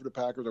 12 for the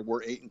Packers. I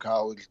wore 8 in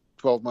college.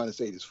 12 minus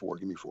 8 is 4.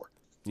 Give me 4.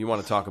 You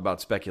want to talk about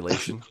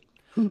speculation?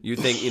 You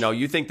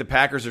think the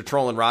Packers are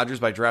trolling Rodgers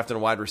by drafting a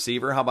wide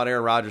receiver? How about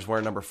Aaron Rodgers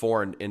wearing number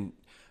 4 in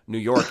New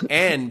York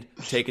and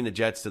taking the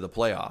Jets to the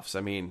playoffs?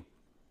 I mean,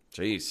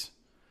 geez,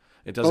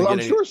 it doesn't. Well, I'm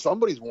sure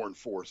somebody's worn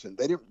 4 since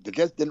the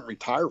Jets didn't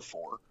retire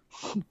 4.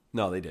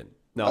 No, they didn't.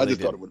 No, I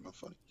just thought it would have been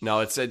funny.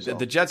 No,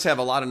 the Jets have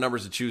a lot of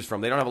numbers to choose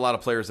from. They don't have a lot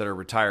of players that are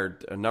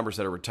retired, numbers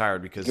that are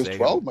retired because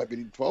 12 might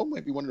be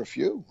one of the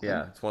few.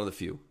 Yeah, it's one of the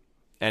few.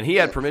 And he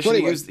had permission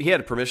to use. He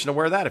had permission to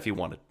wear that if he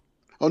wanted.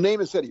 Oh,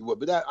 Namath said he would,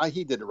 but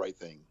he did the right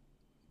thing.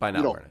 By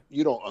not wearing it.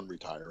 You don't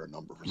unretire a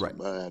number for something.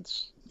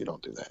 Right. You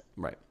don't do that.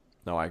 Right.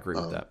 No, I agree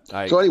with that.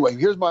 So anyway,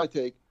 here's my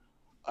take.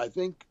 I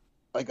think,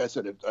 like I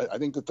said, I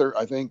think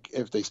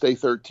if they stay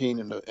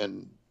 13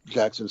 and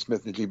Jackson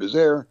Smith-Njigba is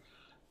there,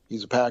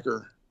 he's a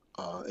Packer.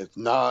 If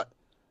not,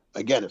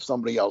 again, if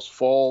somebody else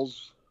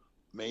falls,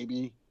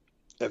 maybe.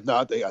 If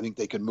not, I think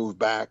they can move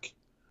back.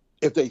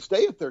 If they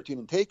stay at 13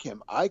 and take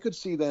him, I could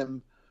see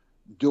them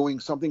doing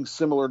something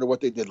similar to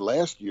what they did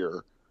last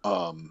year.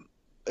 When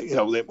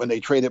they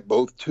traded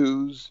both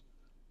 2s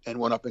and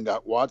went up and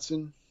got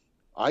Watson,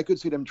 I could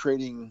see them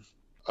trading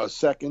a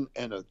second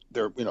and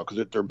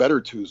because they're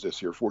better 2s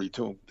this year,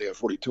 42. They have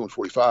 42 and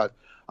 45.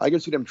 I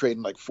could see them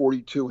trading like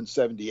 42 and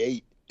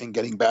 78 and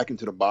getting back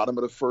into the bottom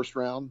of the first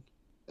round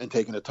and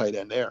taking a tight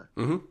end there.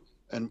 Mm-hmm.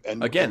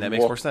 And again, that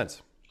makes more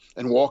sense.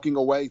 And walking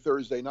away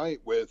Thursday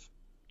night with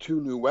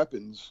 2 new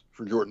weapons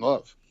for Jordan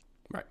Love.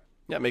 Right.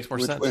 Yeah, it makes more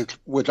sense.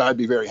 Which I'd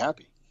be very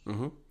happy.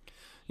 Mm-hmm.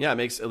 Yeah, it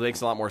makes a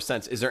lot more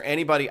sense. Is there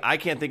anybody, I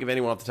can't think of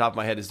anyone off the top of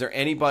my head, is there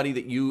anybody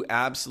that you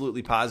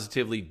absolutely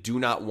positively do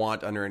not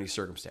want under any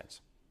circumstance?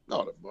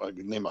 No, I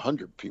could name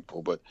 100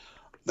 people, but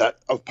that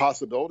of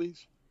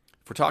possibilities.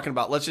 If we're talking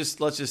about, let's just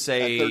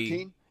say at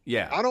 13.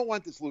 Yeah, I don't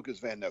want this Lucas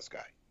Van Ness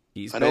guy.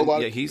 He's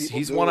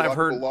one I've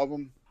heard. Love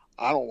him.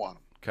 I don't want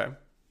him. Okay.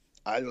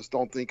 I just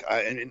don't think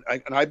and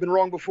I've been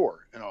wrong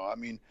before.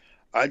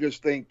 I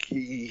just think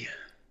he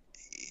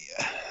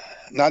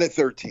not at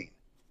 13.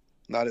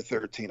 Not at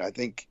 13. I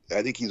think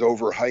he's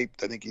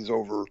overhyped. I think he's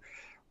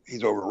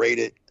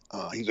overrated.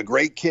 He's a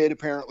great kid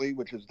apparently,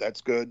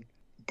 that's good,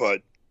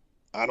 but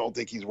I don't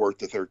think he's worth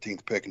the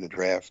 13th pick in the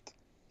draft.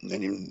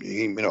 And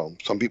he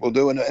some people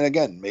do, and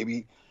again,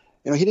 maybe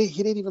he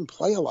didn't even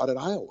play a lot at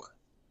Iowa.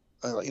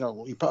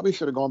 He probably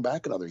should have gone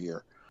back another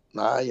year.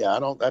 I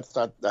don't. That's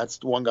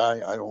the one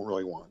guy I don't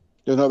really want.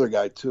 There's another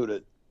guy too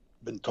that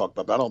been talked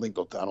about, but I don't think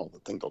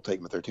they'll take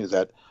him at 13. Is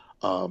that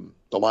the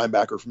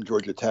linebacker from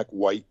Georgia Tech,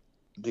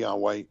 Deion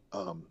White?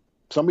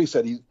 Somebody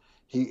said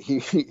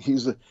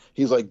he's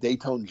like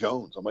Dayton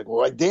Jones. I'm like,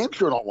 well, I damn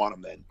sure don't want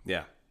him then.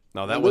 Yeah.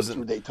 No, that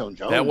wasn't Dayton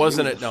Jones. That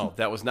wasn't it. No,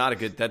 that was not a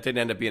good. That didn't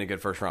end up being a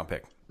good first round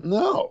pick.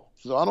 No,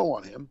 so I don't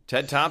want him.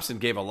 Ted Thompson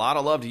gave a lot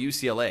of love to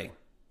UCLA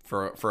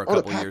for a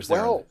couple years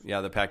there. Yeah,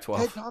 the Pac-12.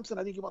 Ted Thompson,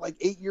 I think he went like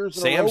 8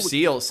 years in a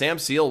row. Sam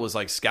Seal was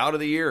like Scout of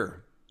the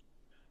Year.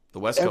 The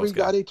West Coast Every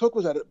guy they took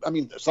was at it. I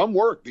mean, some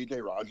work. B.J.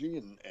 Raji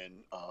and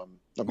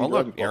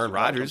Aaron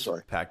Rodgers,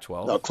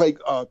 Pac-12. No,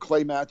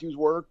 Clay Matthews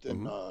worked,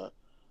 and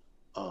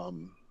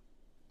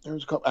There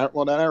was a couple.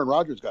 Well, that Aaron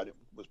Rodgers guy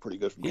was pretty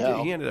good from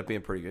Cal. He ended up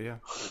being pretty good, yeah.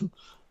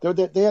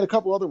 They had a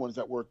couple other ones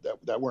that weren't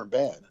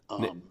bad.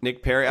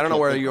 Nick Perry. I don't know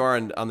where you are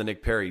on the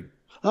Nick Perry.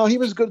 Oh, he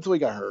was good until he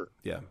got hurt.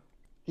 Yeah.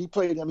 He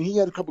played. I mean, he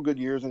had a couple good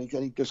years, and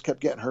he just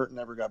kept getting hurt and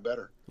never got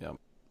better. Yeah.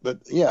 But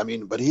yeah, I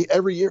mean, he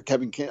every year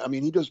Kevin King. I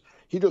mean, he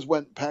just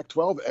went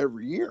Pac-12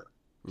 every year.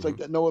 It's like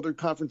that no other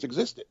conference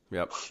existed.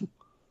 Yep.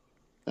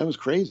 That was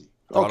crazy.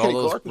 Brought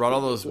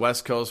all those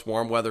West Coast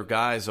warm weather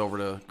guys over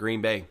to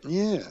Green Bay.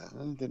 Yeah,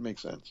 that didn't make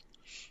sense.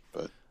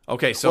 But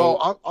okay,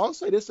 so I'll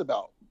say this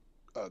about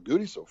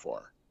Goody so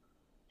far.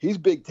 He's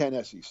Big Ten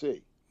SEC.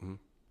 Mm-hmm.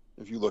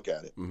 If you look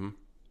at it, mm-hmm.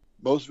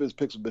 Most of his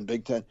picks have been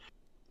Big Ten.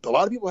 A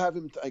lot of people have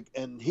him,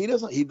 and he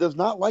does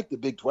not like the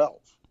Big 12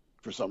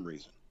 for some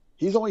reason.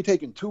 He's only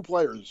taken 2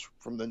 players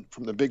from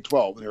the Big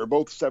 12, and they were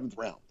both 7th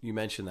round. You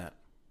mentioned that.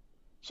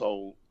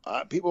 So a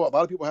lot of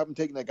people have him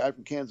taking that guy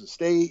from Kansas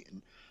State,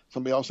 and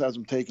somebody else has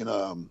him taking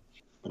in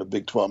a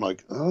Big 12. I'm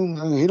like,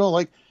 oh, he don't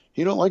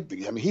like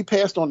Big. I mean, he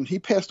passed on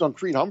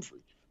Creed Humphrey.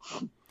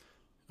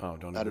 Oh,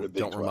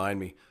 don't remind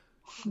me.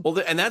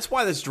 Well, and that's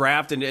why this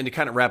draft, and to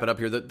kind of wrap it up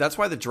here, that's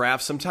why the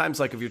draft sometimes,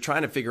 like if you're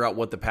trying to figure out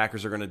what the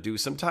Packers are going to do,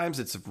 sometimes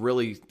it's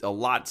really a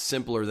lot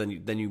simpler than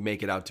you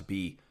make it out to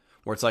be.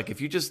 Where it's like if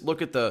you just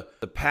look at the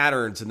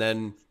patterns, and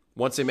then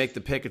once they make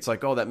the pick, it's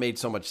like, oh, that made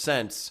so much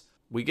sense.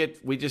 We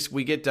get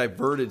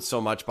diverted so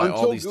much by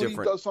all these different.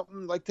 Until does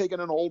something like taking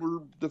an older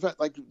defense,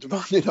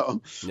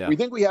 Yeah. We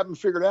think we have him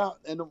figured out,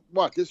 and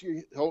this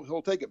year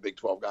he'll take a Big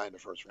 12 guy in the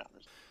first round.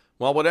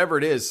 Well, whatever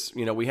it is,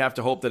 we have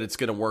to hope that it's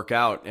going to work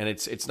out, and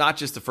it's not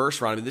just the first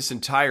round. I mean, this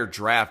entire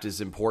draft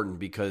is important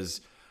because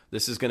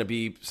this is going to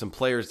be some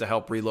players to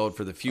help reload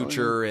for the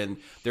future, and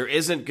there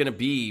isn't going to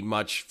be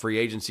much free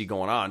agency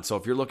going on. So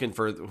if you're looking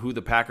for who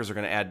the Packers are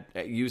going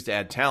to use to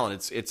add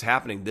talent, it's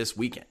happening this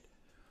weekend.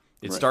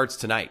 It starts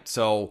tonight.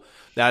 So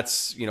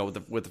that's,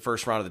 with the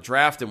first round of the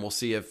draft, and we'll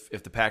see if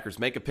the Packers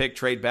make a pick,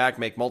 trade back,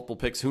 make multiple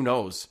picks. Who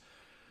knows?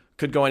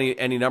 Could go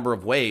any number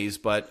of ways,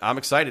 but I'm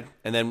excited.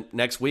 And then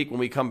next week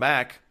when we come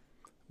back,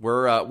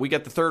 we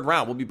get the third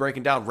round. We'll be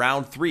breaking down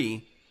round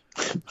 3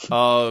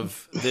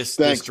 of this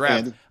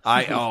draft.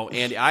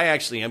 Andy. I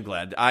actually am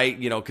glad.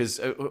 Because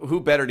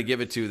who better to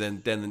give it to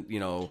than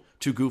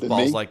 2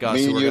 goofballs like us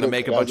who are going to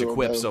make a bunch of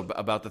quips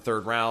about the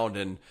third round,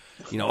 and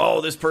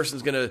this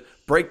person's going to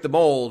break the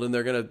mold and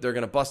they're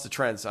going to bust the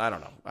trends. I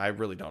don't know. I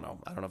really don't know.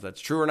 I don't know if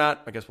that's true or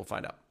not. I guess we'll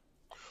find out.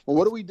 Well,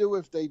 what do we do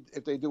if they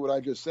do what I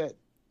just said,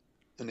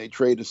 and they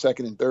trade a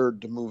 2nd and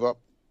 3rd to move up,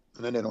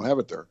 and then they don't have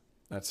a 3rd?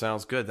 That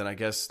sounds good. Then I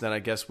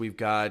guess we've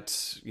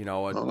got we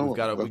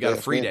got a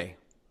free day.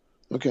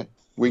 Okay.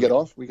 We get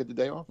off? We get the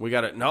day off? We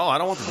got it. No, I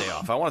don't want the day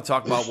off. I want to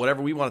talk about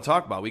whatever we want to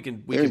talk about. We can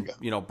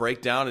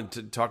break down and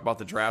to talk about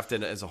the draft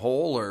as a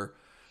whole, or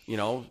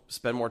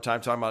spend more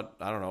time talking about,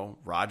 I don't know,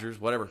 Rodgers,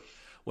 whatever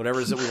it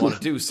is that we want to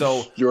do.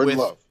 So Jordan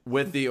Love.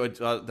 With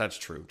the that's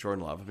true,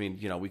 Jordan Love. I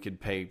mean, we could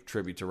pay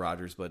tribute to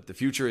Rodgers, but the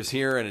future is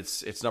here, and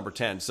it's number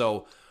 10.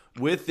 So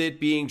with it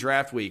being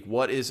draft week,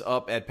 what is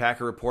up at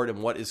Packer Report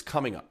and what is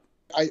coming up?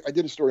 I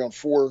did a story on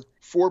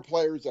four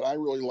players that I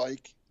really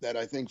like, that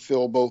I think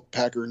fill both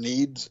Packer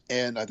needs,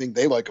 and I think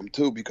they like them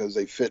too because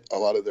they fit a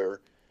lot of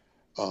their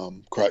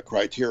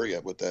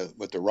criteria with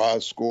the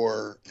ROS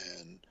score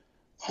and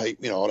height,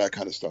 all that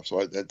kind of stuff.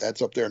 So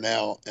that's up there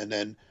now. And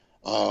then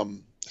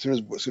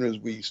as soon as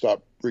we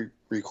stop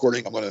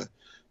recording, I'm going to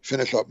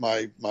finish up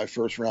my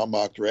first round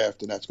mock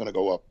draft, and that's going to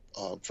go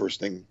up first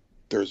thing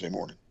Thursday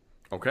morning.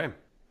 Okay.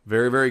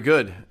 Very, very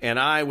good. And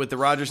I, with the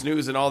Rodgers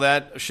news and all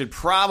that, should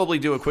probably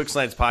do a Quick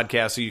Slants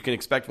podcast, so you can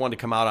expect one to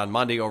come out on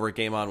Monday over at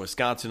Game On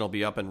Wisconsin. It'll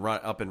be up and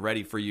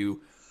ready for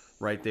you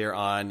right there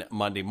on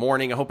Monday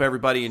morning. I hope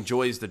everybody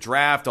enjoys the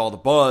draft, all the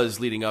buzz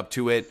leading up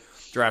to it,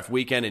 draft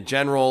weekend in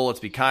general. Let's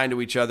be kind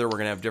to each other. We're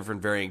going to have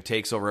different varying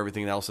takes over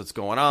everything else that's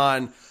going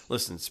on.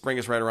 Listen, spring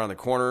is right around the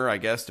corner, I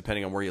guess,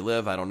 depending on where you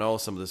live. I don't know.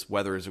 Some of this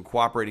weather isn't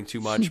cooperating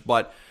too much,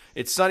 but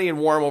it's sunny and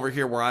warm over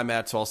here where I'm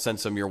at, so I'll send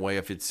some your way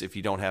if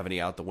you don't have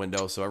any out the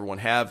window. So everyone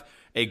have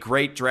a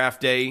great draft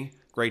day,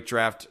 great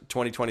draft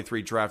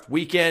 2023 draft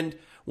weekend.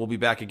 We'll be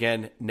back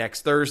again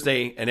next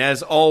Thursday. And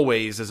as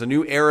always, as a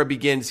new era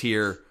begins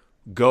here,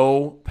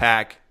 go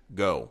Pack,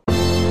 go.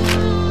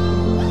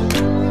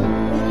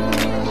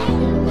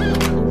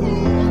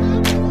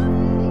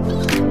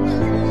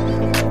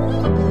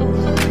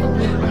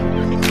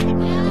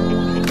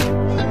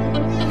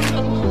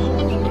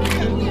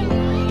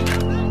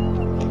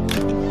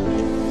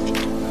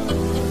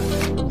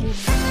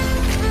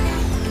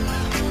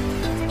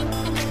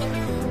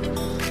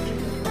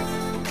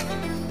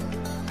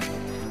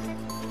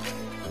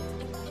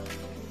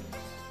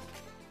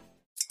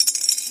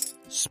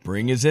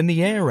 Spring is in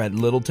the air at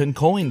Littleton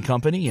Coin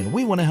Company, and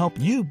we want to help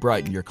you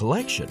brighten your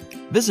collection.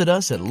 Visit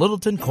us at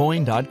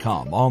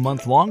littletoncoin.com all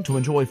month long to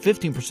enjoy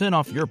 15%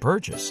 off your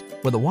purchase.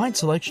 With a wide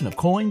selection of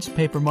coins,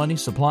 paper money,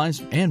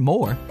 supplies, and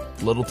more,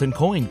 Littleton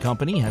Coin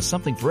Company has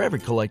something for every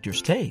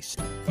collector's taste.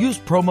 Use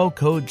promo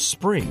code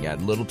SPRING at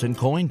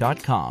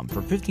littletoncoin.com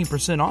for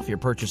 15% off your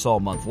purchase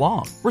all month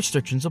long.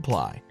 Restrictions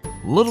apply.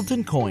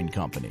 Littleton Coin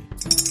Company.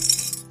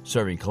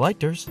 serving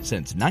collectors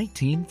since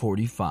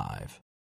 1945.